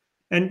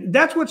 And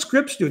that's what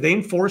scripts do. They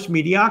enforce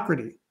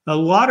mediocrity. A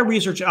lot of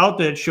research out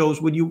there that shows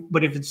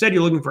but if instead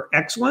you're looking for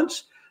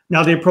excellence,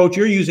 now the approach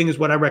you're using is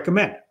what I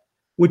recommend,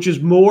 which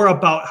is more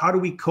about how do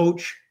we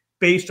coach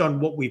based on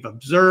what we've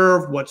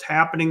observed, what's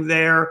happening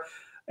there.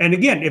 And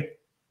again,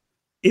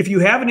 if you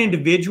have an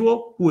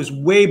individual who is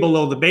way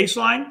below the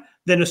baseline,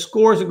 then a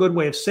score is a good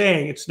way of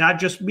saying, it's not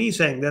just me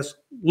saying this,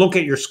 look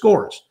at your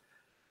scores.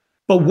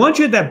 But once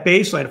you have that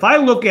baseline, if I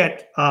look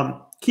at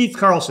Keith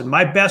Carlson,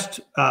 my best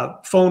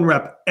phone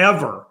rep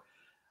ever,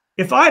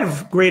 if I'd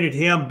have graded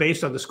him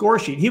based on the score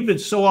sheet, he'd been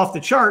so off the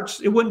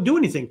charts, it wouldn't do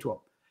anything to him.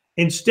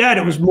 Instead,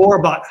 it was more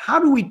about how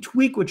do we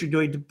tweak what you're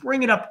doing to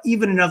bring it up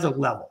even another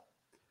level.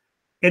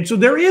 And so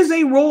there is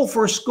a role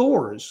for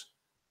scores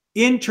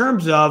in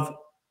terms of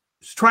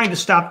trying to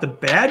stop the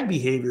bad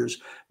behaviors,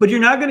 but you're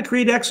not going to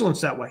create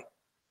excellence that way.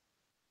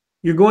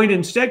 You're going to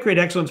instead create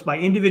excellence by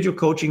individual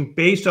coaching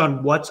based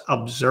on what's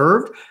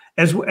observed,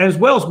 as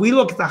well as we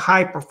look at the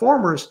high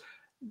performers.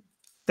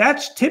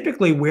 That's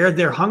typically where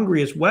they're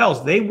hungry as well,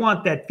 as they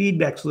want that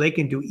feedback so they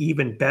can do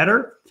even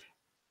better.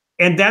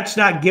 And that's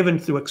not given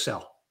through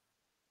Excel.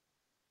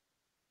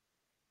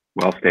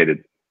 Well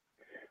stated.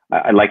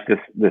 I like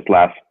this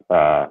last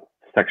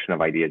section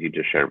of ideas you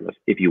just shared with us.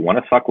 If you want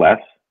to suck less,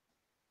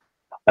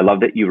 I love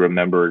that you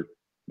remembered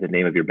the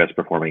name of your best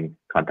performing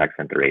contact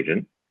center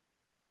agent.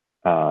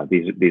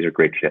 These are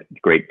great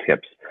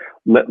tips.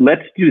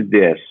 Let's do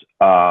this.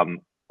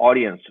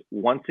 Audience,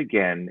 once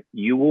again,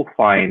 you will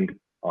find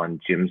on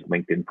Jim's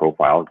LinkedIn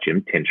profile,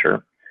 Jim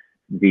Tincher,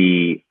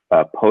 the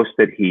post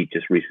that he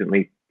just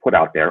recently put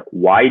out there.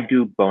 Why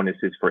do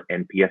bonuses for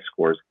NPS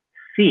scores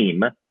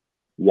seem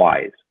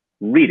wise?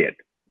 Read it.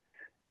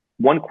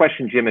 One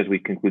question, Jim, as we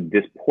conclude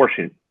this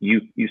portion, you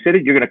said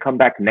that you're going to come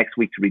back next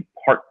week to read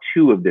part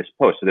 2 of this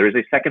post. So there is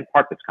a second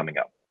part that's coming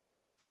up.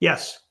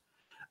 Yes.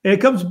 And it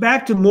comes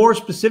back to more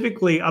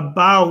specifically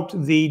about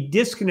the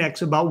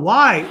disconnects, about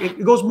why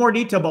it goes more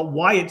detail about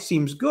why it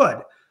seems good,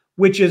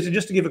 which is,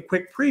 just to give a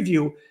quick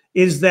preview,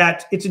 is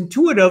that it's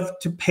intuitive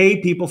to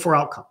pay people for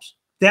outcomes.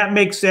 That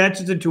makes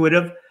sense. It's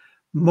intuitive.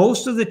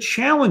 Most of the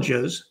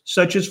challenges,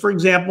 such as, for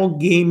example,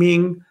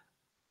 gaming,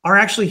 are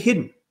actually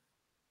hidden.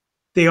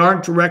 They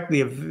aren't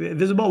directly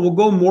visible. We'll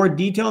go more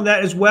detail on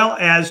that, as well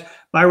as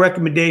my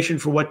recommendation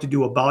for what to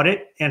do about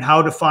it and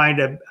how to find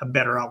a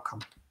better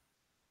outcome.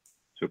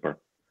 Super.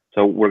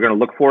 So we're going to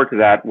look forward to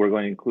that. We're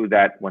going to include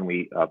that when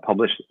we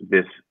publish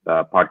this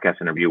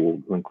podcast interview.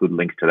 We'll include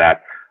links to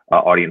that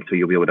audience, so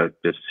you'll be able to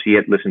just see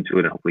it, listen to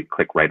it, and hopefully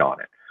click right on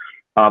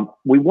it.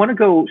 We want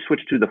to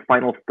switch to the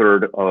final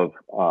third of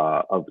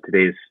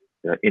today's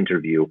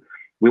interview.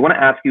 We want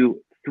to ask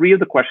you 3 of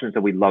the questions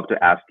that we'd love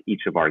to ask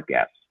each of our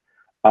guests.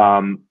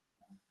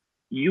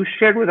 You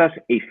shared with us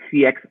a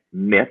CX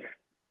myth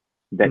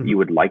that you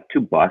would like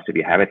to bust. If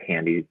you have it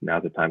handy,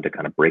 now's the time to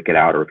kind of break it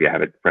out, or if you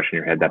have it fresh in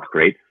your head, that's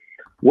great.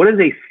 What is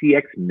a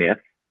CX myth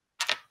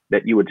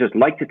that you would just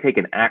like to take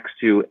an axe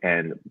to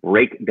and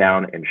break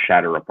down and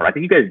shatter apart? I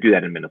think you guys do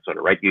that in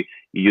Minnesota, right? You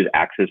use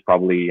axes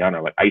probably, I don't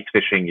know, like ice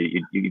fishing.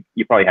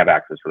 You probably have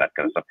axes for that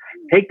kind of stuff.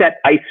 Take that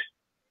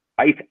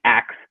ice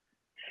axe,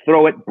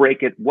 throw it,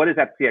 break it. What is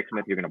that CX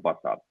myth you're going to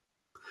bust up?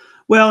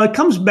 Well, it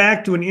comes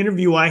back to an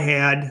interview I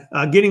had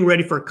getting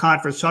ready for a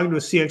conference, talking to a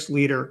CX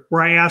leader,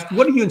 where I asked,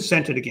 what are you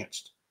incented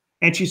against?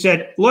 And she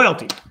said,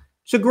 loyalty.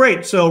 So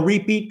great. So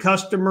repeat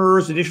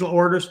customers, additional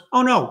orders.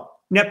 Oh, no,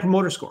 Net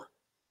Promoter Score.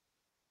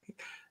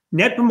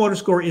 Net Promoter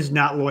Score is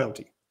not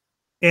loyalty.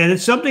 And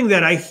it's something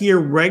that I hear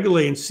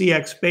regularly in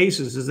CX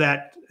spaces is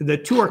that the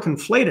two are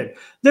conflated.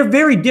 They're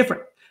very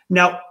different.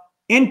 Now,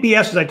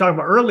 NPS, as I talked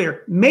about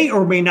earlier, may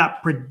or may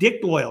not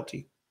predict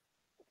loyalty.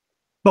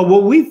 But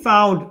what we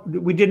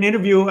found, we did an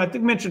interview, I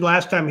think I mentioned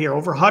last time here,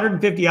 over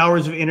 150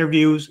 hours of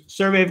interviews,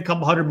 surveyed a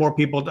couple hundred more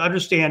people to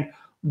understand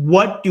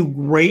what do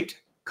great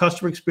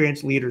customer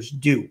experience leaders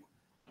do.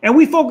 And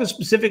we focus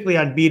specifically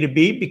on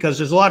B2B because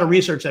there's a lot of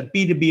research that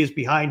B2B is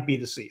behind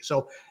B2C.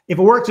 So if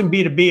it works in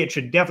B2B, it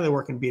should definitely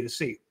work in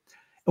B2C.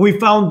 And we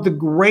found the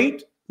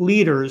great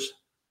leaders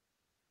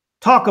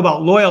talk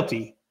about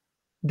loyalty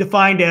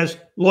defined as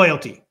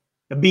loyalty,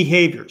 the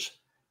behaviors,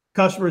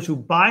 customers who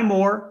buy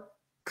more,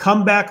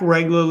 come back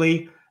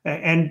regularly,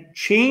 and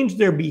change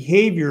their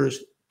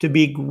behaviors to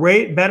be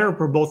better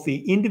for both the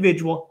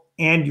individual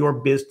and your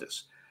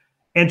business.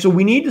 And so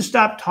we need to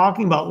stop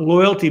talking about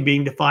loyalty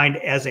being defined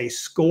as a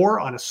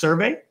score on a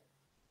survey.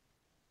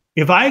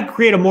 If I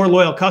create a more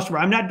loyal customer,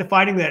 I'm not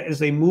defining that as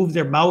they move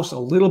their mouse a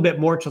little bit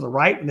more to the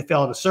right and they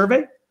fill out a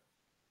survey.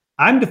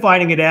 I'm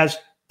defining it as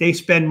they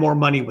spend more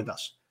money with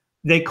us.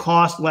 They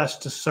cost less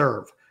to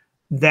serve.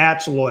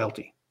 That's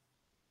loyalty.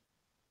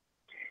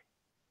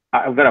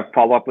 I'm going to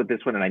follow up with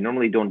this one, and I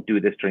normally don't do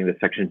this during this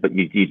section, but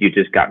you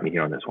just got me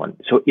here on this one.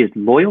 So is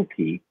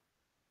loyalty,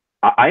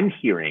 I'm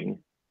hearing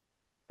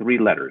 3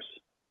 letters,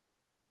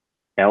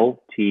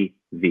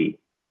 LTV,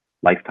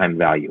 lifetime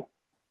value.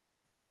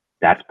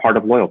 That's part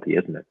of loyalty,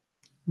 isn't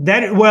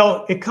it?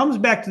 Well, it comes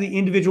back to the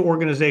individual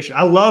organization.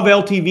 I love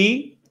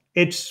LTV.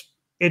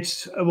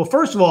 Well,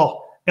 first of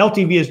all,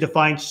 LTV is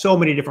defined so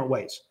many different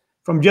ways,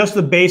 from just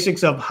the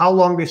basics of how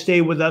long they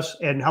stay with us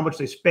and how much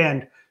they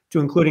spend to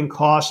including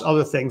costs,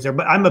 other things there.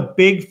 But I'm a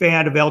big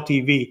fan of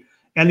LTV.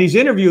 And these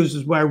interviews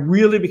is where I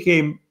really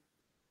became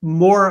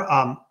more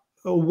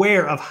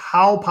aware of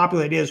how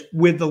popular it is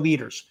with the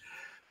leaders.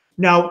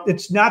 Now,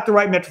 it's not the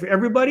right metric for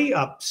everybody.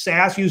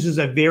 SaaS uses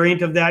a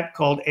variant of that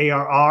called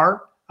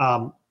ARR,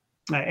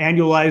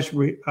 annualized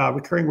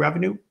recurring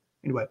revenue.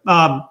 Anyway,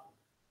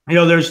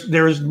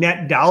 there's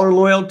net dollar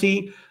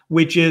loyalty,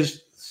 which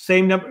is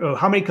same number,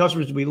 how many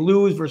customers do we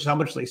lose versus how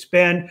much they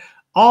spend.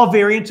 All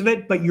variants of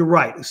it, but you're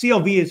right.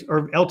 CLV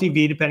or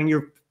LTV, depending on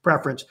your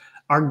preference,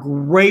 are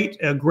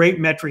a great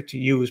metric to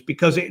use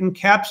because it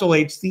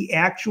encapsulates the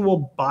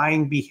actual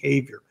buying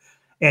behavior.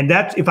 And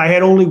that's, if I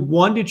had only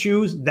one to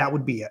choose, that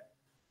would be it.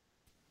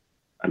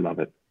 I love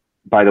it.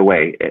 By the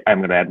way, I'm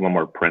going to add one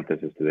more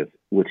parenthesis to this,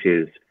 which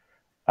is,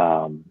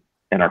 and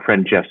our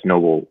friend Jeff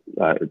Noble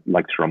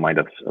likes to remind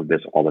us of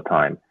this all the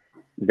time,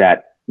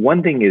 that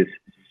one thing is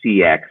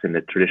CX and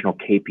the traditional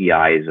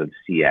KPIs of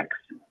CX,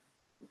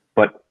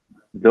 but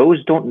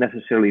those don't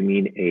necessarily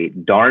mean a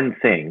darn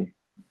thing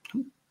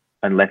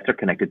unless they're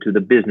connected to the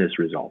business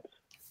results.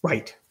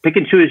 Right. Pick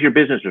and choose your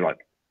business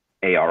results,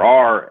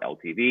 ARR,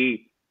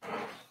 LTV,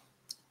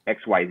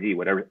 XYZ,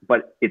 whatever,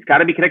 but it's got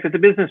to be connected to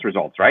business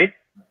results, right?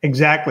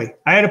 Exactly.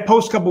 I had a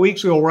post a couple of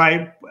weeks ago where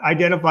I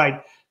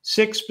identified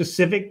 6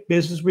 specific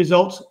business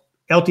results,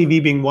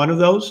 LTV being one of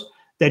those,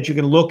 that you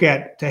can look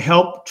at to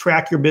help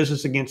track your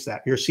business against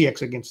that, your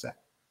CX against that.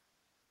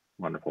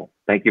 Wonderful.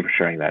 Thank you for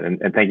sharing that.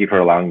 And thank you for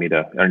allowing me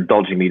to, or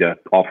indulging me to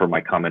offer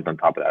my comment on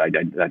top of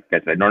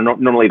that. I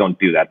normally don't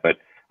do that, but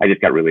I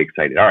just got really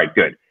excited. All right,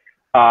 good.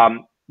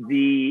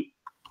 The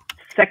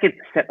second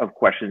set of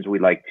questions we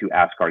like to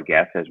ask our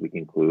guests as we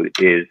conclude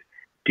is,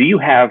 do you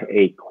have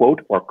a quote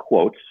or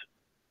quotes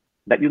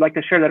that you'd like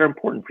to share that are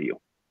important for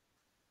you?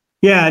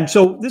 Yeah, and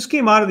so this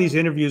came out of these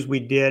interviews we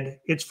did.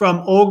 It's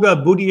from Olga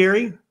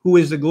Budieri, who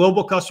is the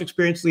Global Customer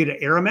Experience Lead at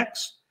Aramex,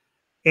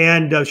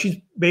 and she's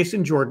based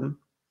in Jordan.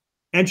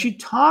 And she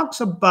talks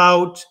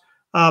about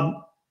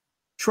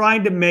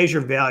trying to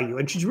measure value.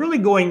 And she's really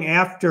going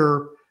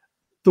after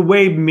the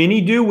way many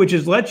do, which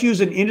is let's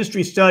use an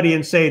industry study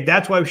and say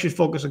that's why we should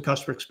focus on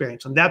customer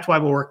experience. And that's why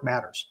our work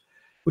matters.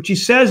 What she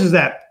says is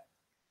that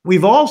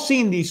we've all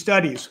seen these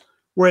studies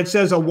where it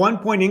says a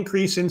 1-point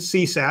increase in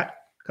CSAT,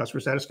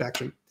 customer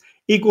satisfaction,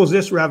 equals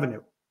this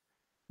revenue.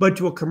 But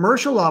to a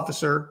commercial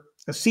officer,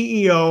 a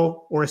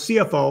CEO, or a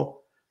CFO,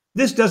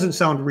 this doesn't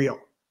sound real.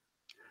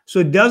 So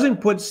it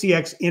doesn't put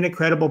CX in a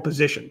credible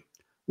position.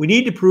 We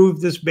need to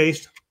prove this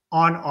based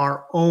on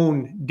our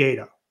own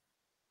data.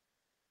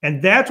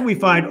 And that's what we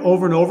find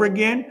over and over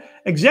again.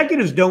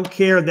 Executives don't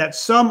care that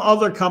some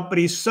other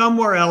company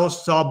somewhere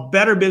else saw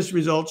better business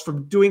results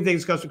from doing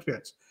things customer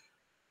experience.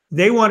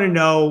 They want to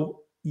know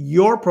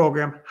your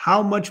program,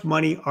 how much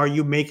money are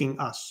you making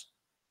us?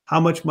 How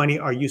much money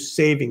are you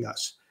saving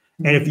us?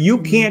 And if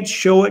you can't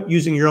show it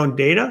using your own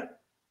data,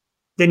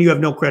 then you have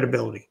no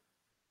credibility.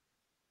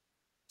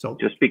 So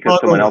just because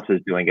someone else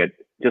is doing it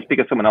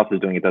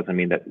doesn't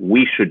mean that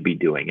we should be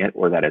doing it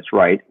or that it's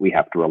right. We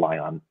have to rely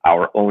on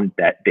our own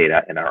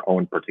data and our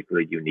own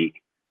particular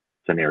unique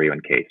scenario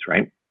and case,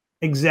 right?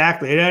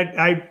 Exactly. And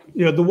I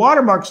the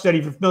Watermark study,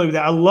 if you're familiar with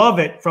that, I love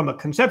it from a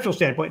conceptual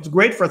standpoint. It's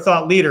great for a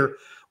thought leader,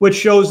 which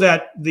shows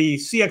that the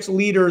CX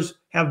leaders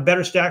have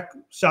better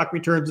stock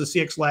returns than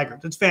CX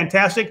laggards. It's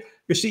fantastic.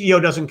 Your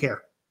CEO doesn't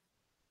care.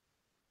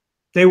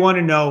 They want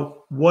to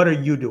know, what are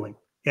you doing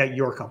at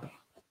your company?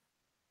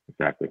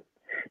 Exactly.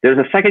 There's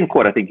a second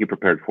quote I think you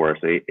prepared for us,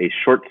 a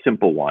short,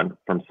 simple one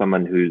from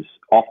someone who's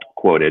oft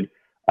quoted.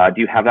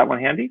 Do you have that one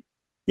handy?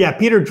 Yeah,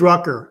 Peter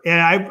Drucker. And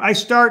I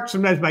start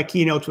sometimes my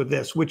keynotes with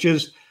this, which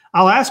is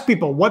I'll ask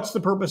people, what's the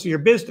purpose of your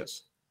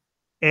business?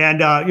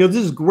 And this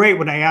is great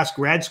when I ask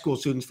grad school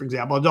students, for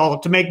example, it's all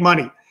to make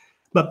money.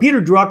 But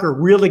Peter Drucker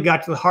really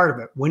got to the heart of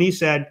it when he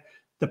said,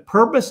 the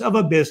purpose of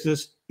a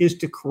business is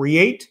to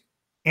create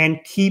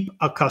and keep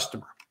a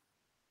customer,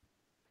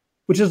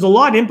 which has a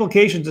lot of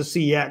implications of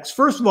CX.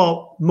 First of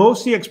all,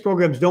 most CX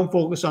programs don't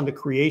focus on the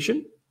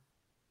creation.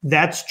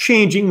 That's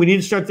changing. We need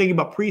to start thinking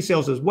about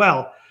pre-sales as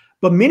well.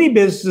 But many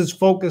businesses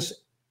focus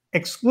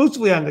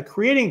exclusively on the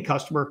creating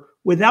customer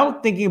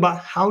without thinking about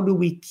how do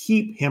we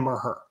keep him or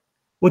her,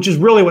 which is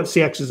really what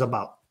CX is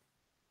about.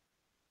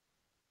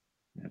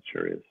 That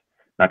sure is.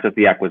 Not just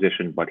the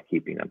acquisition, but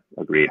keeping them.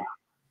 Agreed.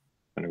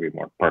 Couldn't agree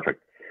more.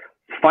 Perfect.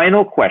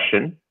 Final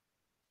question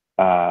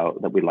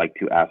that we'd like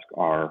to ask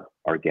our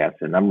guests,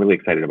 and I'm really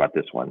excited about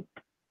this one.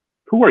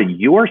 Who are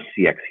your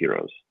CX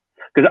heroes?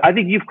 Because I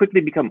think you've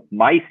quickly become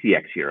my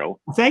CX hero.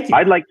 Thank you.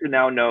 I'd like to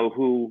now know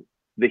who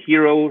the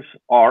heroes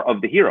are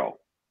of the hero.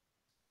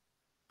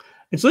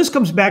 And so this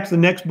comes back to the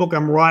next book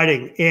I'm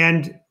writing.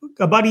 And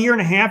about a year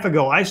and a half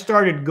ago, I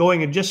started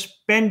going and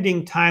just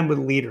spending time with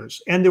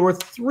leaders. And there were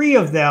 3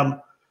 of them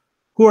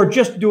who are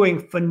just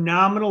doing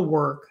phenomenal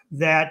work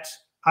that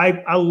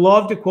I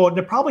love to quote.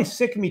 They're probably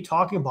sick of me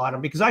talking about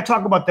them because I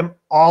talk about them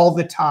all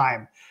the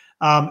time.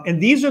 And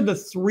these are the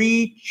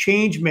 3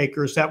 change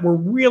makers that we're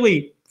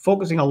really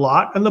focusing a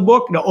lot on the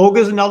book. Now,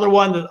 Olga's another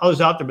one, that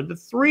others out there, but the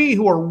 3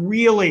 who are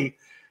really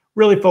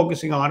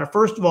focusing on are,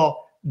 first of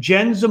all,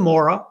 Jen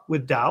Zamora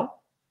with Dow.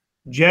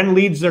 Jen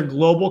leads their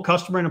global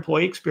customer and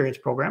employee experience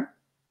program.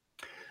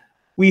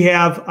 We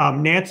have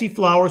Nancy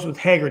Flowers with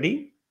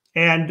Hagerty.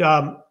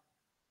 And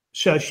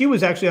so she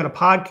was actually on a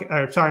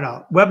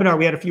webinar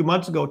we had a few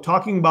months ago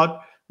talking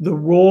about the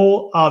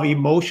role of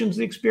emotions in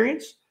the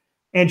experience.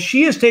 And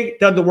she has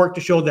done the work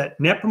to show that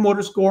Net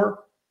Promoter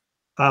Score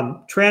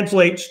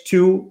translates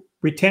to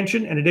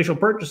retention and additional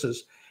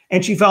purchases.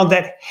 And she found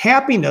that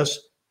happiness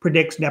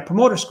predicts Net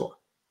Promoter Score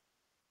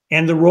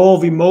and the role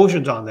of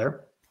emotions on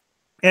there.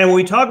 And when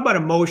we talk about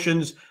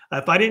emotions,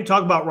 if I didn't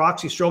talk about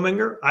Roxy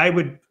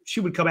Strominger,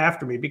 she would come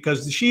after me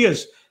because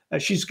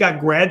she's got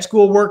grad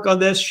school work on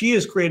this. She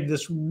has created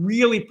this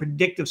really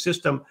predictive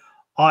system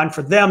on,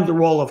 for them, the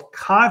role of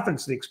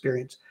confidence in the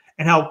experience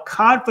and how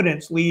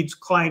confidence leads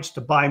clients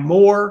to buy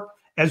more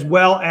as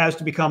well as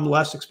to become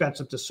less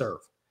expensive to serve.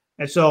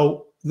 And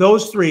so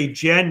those 3,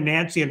 Jen,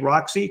 Nancy, and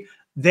Roxy,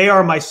 they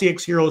are my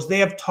CX heroes. They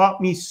have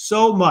taught me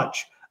so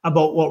much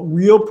about what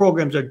real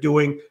programs are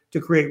doing to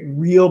create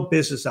real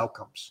business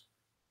outcomes.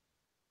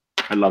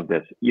 I love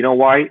this. You know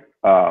why?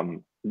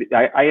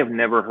 I have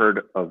never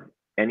heard of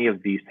any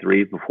of these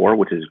 3 before,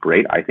 which is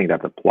great. I think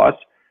that's a plus.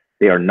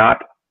 They are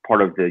not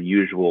part of the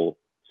usual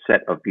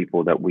set of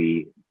people that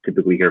we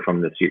typically hear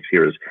from the CX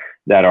heroes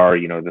that are,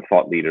 the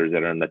thought leaders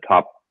that are in the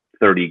top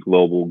 30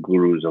 global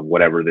gurus of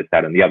whatever, this,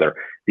 that, and the other.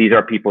 These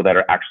are people that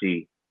are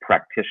actually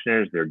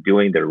practitioners.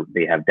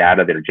 They have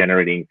data. They're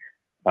generating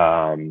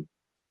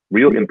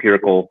real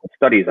empirical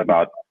studies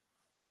about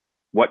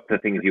what the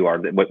things you are,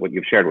 what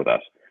you've shared with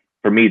us.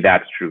 For me,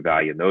 that's true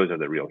value. And those are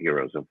the real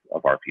heroes of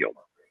our field.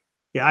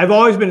 Yeah, I've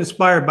always been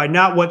inspired by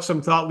not what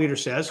some thought leader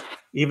says,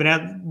 even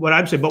at what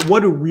I'm saying, but what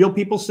do real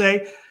people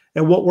say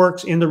and what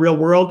works in the real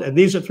world. And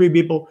these are 3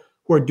 people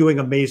who are doing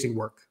amazing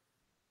work.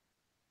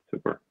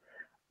 Super.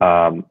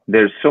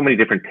 There's so many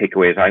different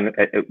takeaways.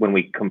 When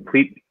we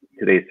complete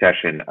today's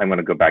session, I'm going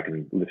to go back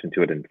and listen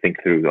to it and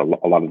think through a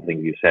lot of the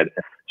things you said.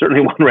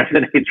 Certainly one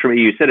resonates for me.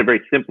 You said it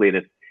very simply,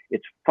 and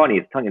it's funny,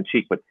 it's tongue in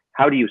cheek, but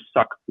how do you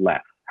suck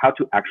less? How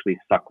to actually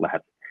suck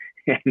less?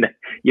 And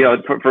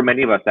for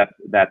many of us,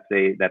 that's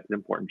an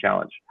important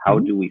challenge. How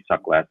do we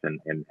suck less, and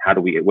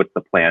what's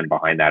the plan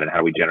behind that, and how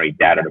do we generate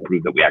data to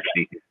prove that we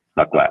actually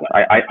suck less?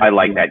 I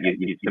like that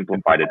you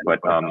simplified it, but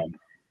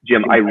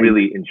Jim, I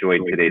really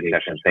enjoyed today's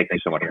session. Thank you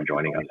so much for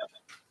joining us.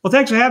 Well,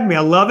 thanks for having me.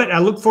 I love it. I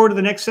look forward to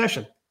the next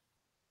session.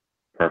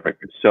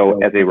 Perfect.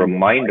 So, as a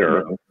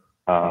reminder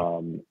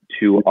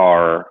to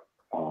our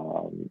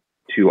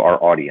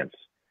audience,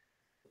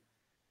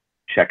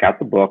 check out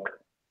the book.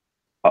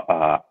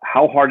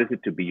 How hard is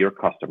it to be your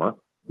customer?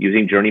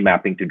 Using journey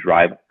mapping to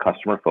drive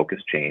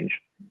customer-focused change.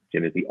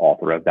 Jim is the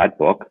author of that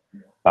book.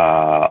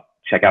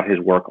 Check out his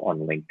work on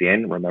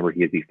LinkedIn. Remember,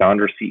 he is the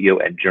founder,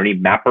 CEO, and journey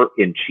mapper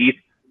in chief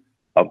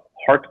of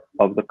Heart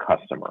of the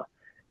Customer.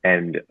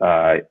 And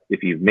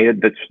if you've made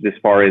it this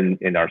far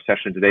in our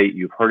session today,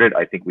 you've heard it.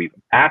 I think we've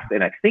asked,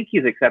 and I think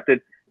he's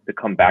accepted to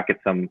come back at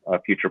some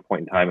future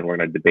point in time, and we're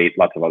going to debate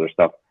lots of other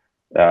stuff.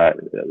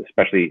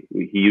 Especially,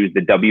 he used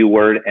the W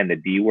word and the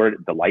D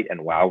word, delight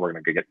and wow. We're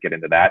going to get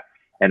into that,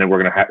 and then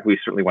we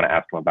certainly want to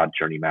ask him about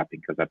journey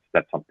mapping, because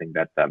that's something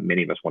that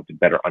many of us want to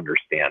better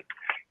understand.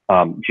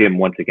 Jim,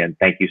 once again,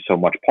 thank you so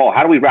much. Paul,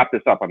 how do we wrap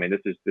this up? I mean,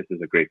 this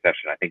is a great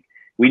session. I think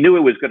we knew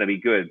it was going to be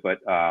good, but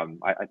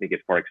I think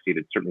it far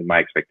exceeded certainly my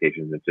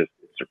expectations. It just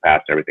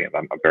surpassed everything.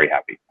 I'm very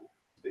happy.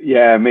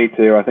 Yeah, me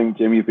too. I think,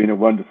 Jim, you've been a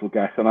wonderful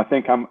guest, and I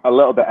think I'm a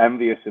little bit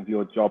envious of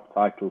your job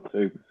title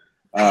too.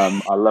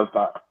 I love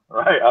that.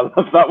 Right, I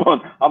love that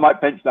one. I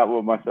might pinch that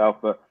one myself,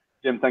 but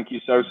Jim, thank you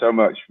so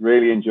much.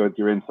 Really enjoyed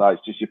your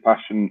insights, just your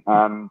passion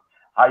and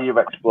how you've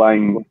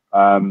explained,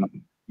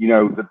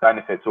 the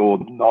benefits or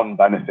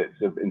non-benefits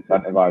of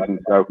incentivizing.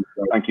 So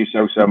thank you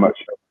so much.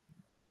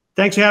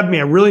 Thanks for having me.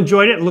 I really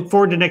enjoyed it. Look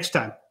forward to next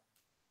time.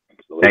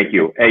 Thank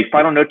you. A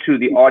final note to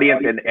the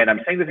audience, and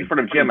I'm saying this in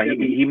front of Jim.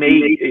 He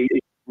may,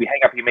 we hang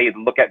up, he may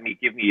look at me,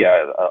 give me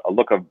a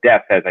look of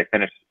death as I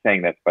finish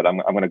saying this, but I'm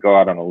going to go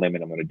out on a limb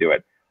and I'm going to do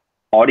it.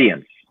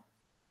 Audience,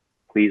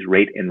 please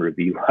rate and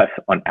review us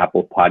on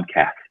Apple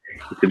Podcasts.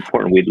 It's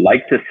important. We'd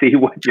like to see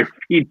what your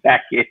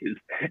feedback is.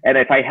 And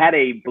if I had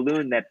a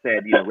balloon that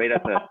said, rate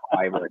us a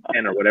 5 or a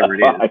 10 or whatever it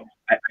is,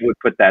 I would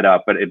put that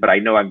up. But I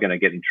know I'm going to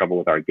get in trouble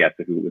with our guests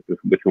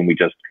with whom we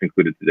just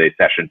concluded today's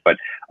session. But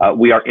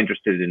we are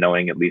interested in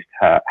knowing at least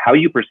how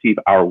you perceive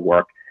our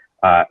work.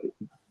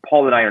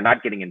 Paul and I are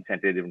not getting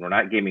incented, and we're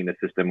not gaming the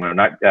system. We're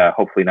not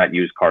hopefully not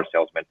used car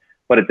salesmen,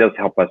 but it does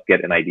help us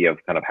get an idea of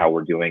kind of how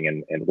we're doing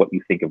and what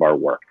you think of our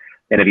work.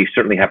 And if you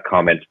certainly have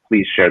comments,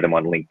 please share them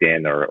on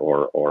LinkedIn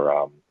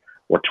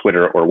or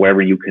Twitter or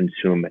wherever you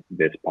consume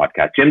this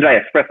podcast. Jim, did I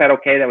express that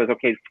okay? That was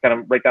okay, kind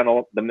of right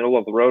down the middle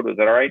of the road. Was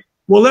that all right?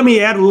 Well, let me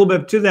add a little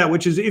bit to that,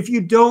 which is if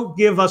you don't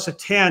give us a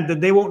 10,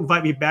 then they won't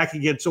invite me back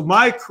again. So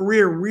my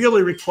career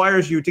really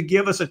requires you to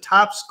give us a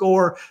top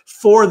score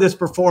for this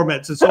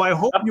performance. And so I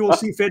hope you will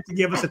see fit to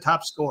give us a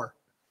top score.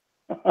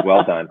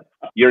 Well done.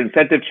 Your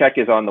incentive check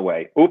is on the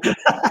way. Oops.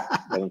 I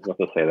wasn't supposed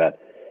to say that.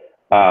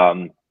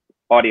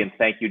 Audience,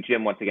 thank you.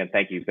 Jim, once again,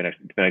 thank you. You've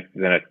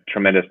been a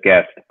tremendous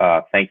guest.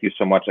 Thank you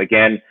so much.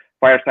 Again,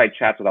 Fireside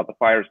Chats Without the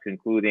Fires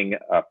concluding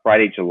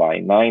Friday, July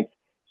 9th,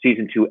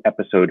 Season 2,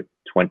 Episode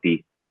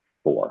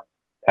 24.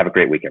 Have a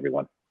great week,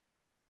 everyone.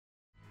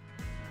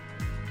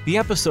 The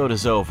episode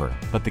is over,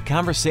 but the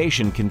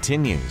conversation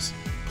continues.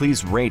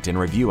 Please rate and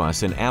review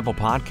us in Apple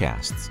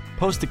Podcasts.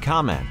 Post a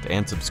comment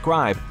and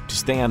subscribe to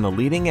stay on the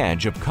leading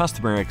edge of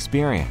customer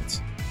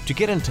experience. To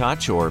get in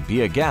touch or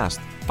be a guest,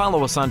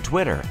 follow us on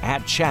Twitter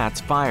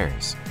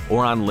 @ChatsFires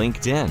or on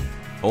LinkedIn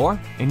or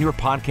in your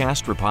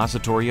podcast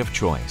repository of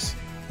choice.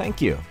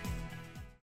 Thank you.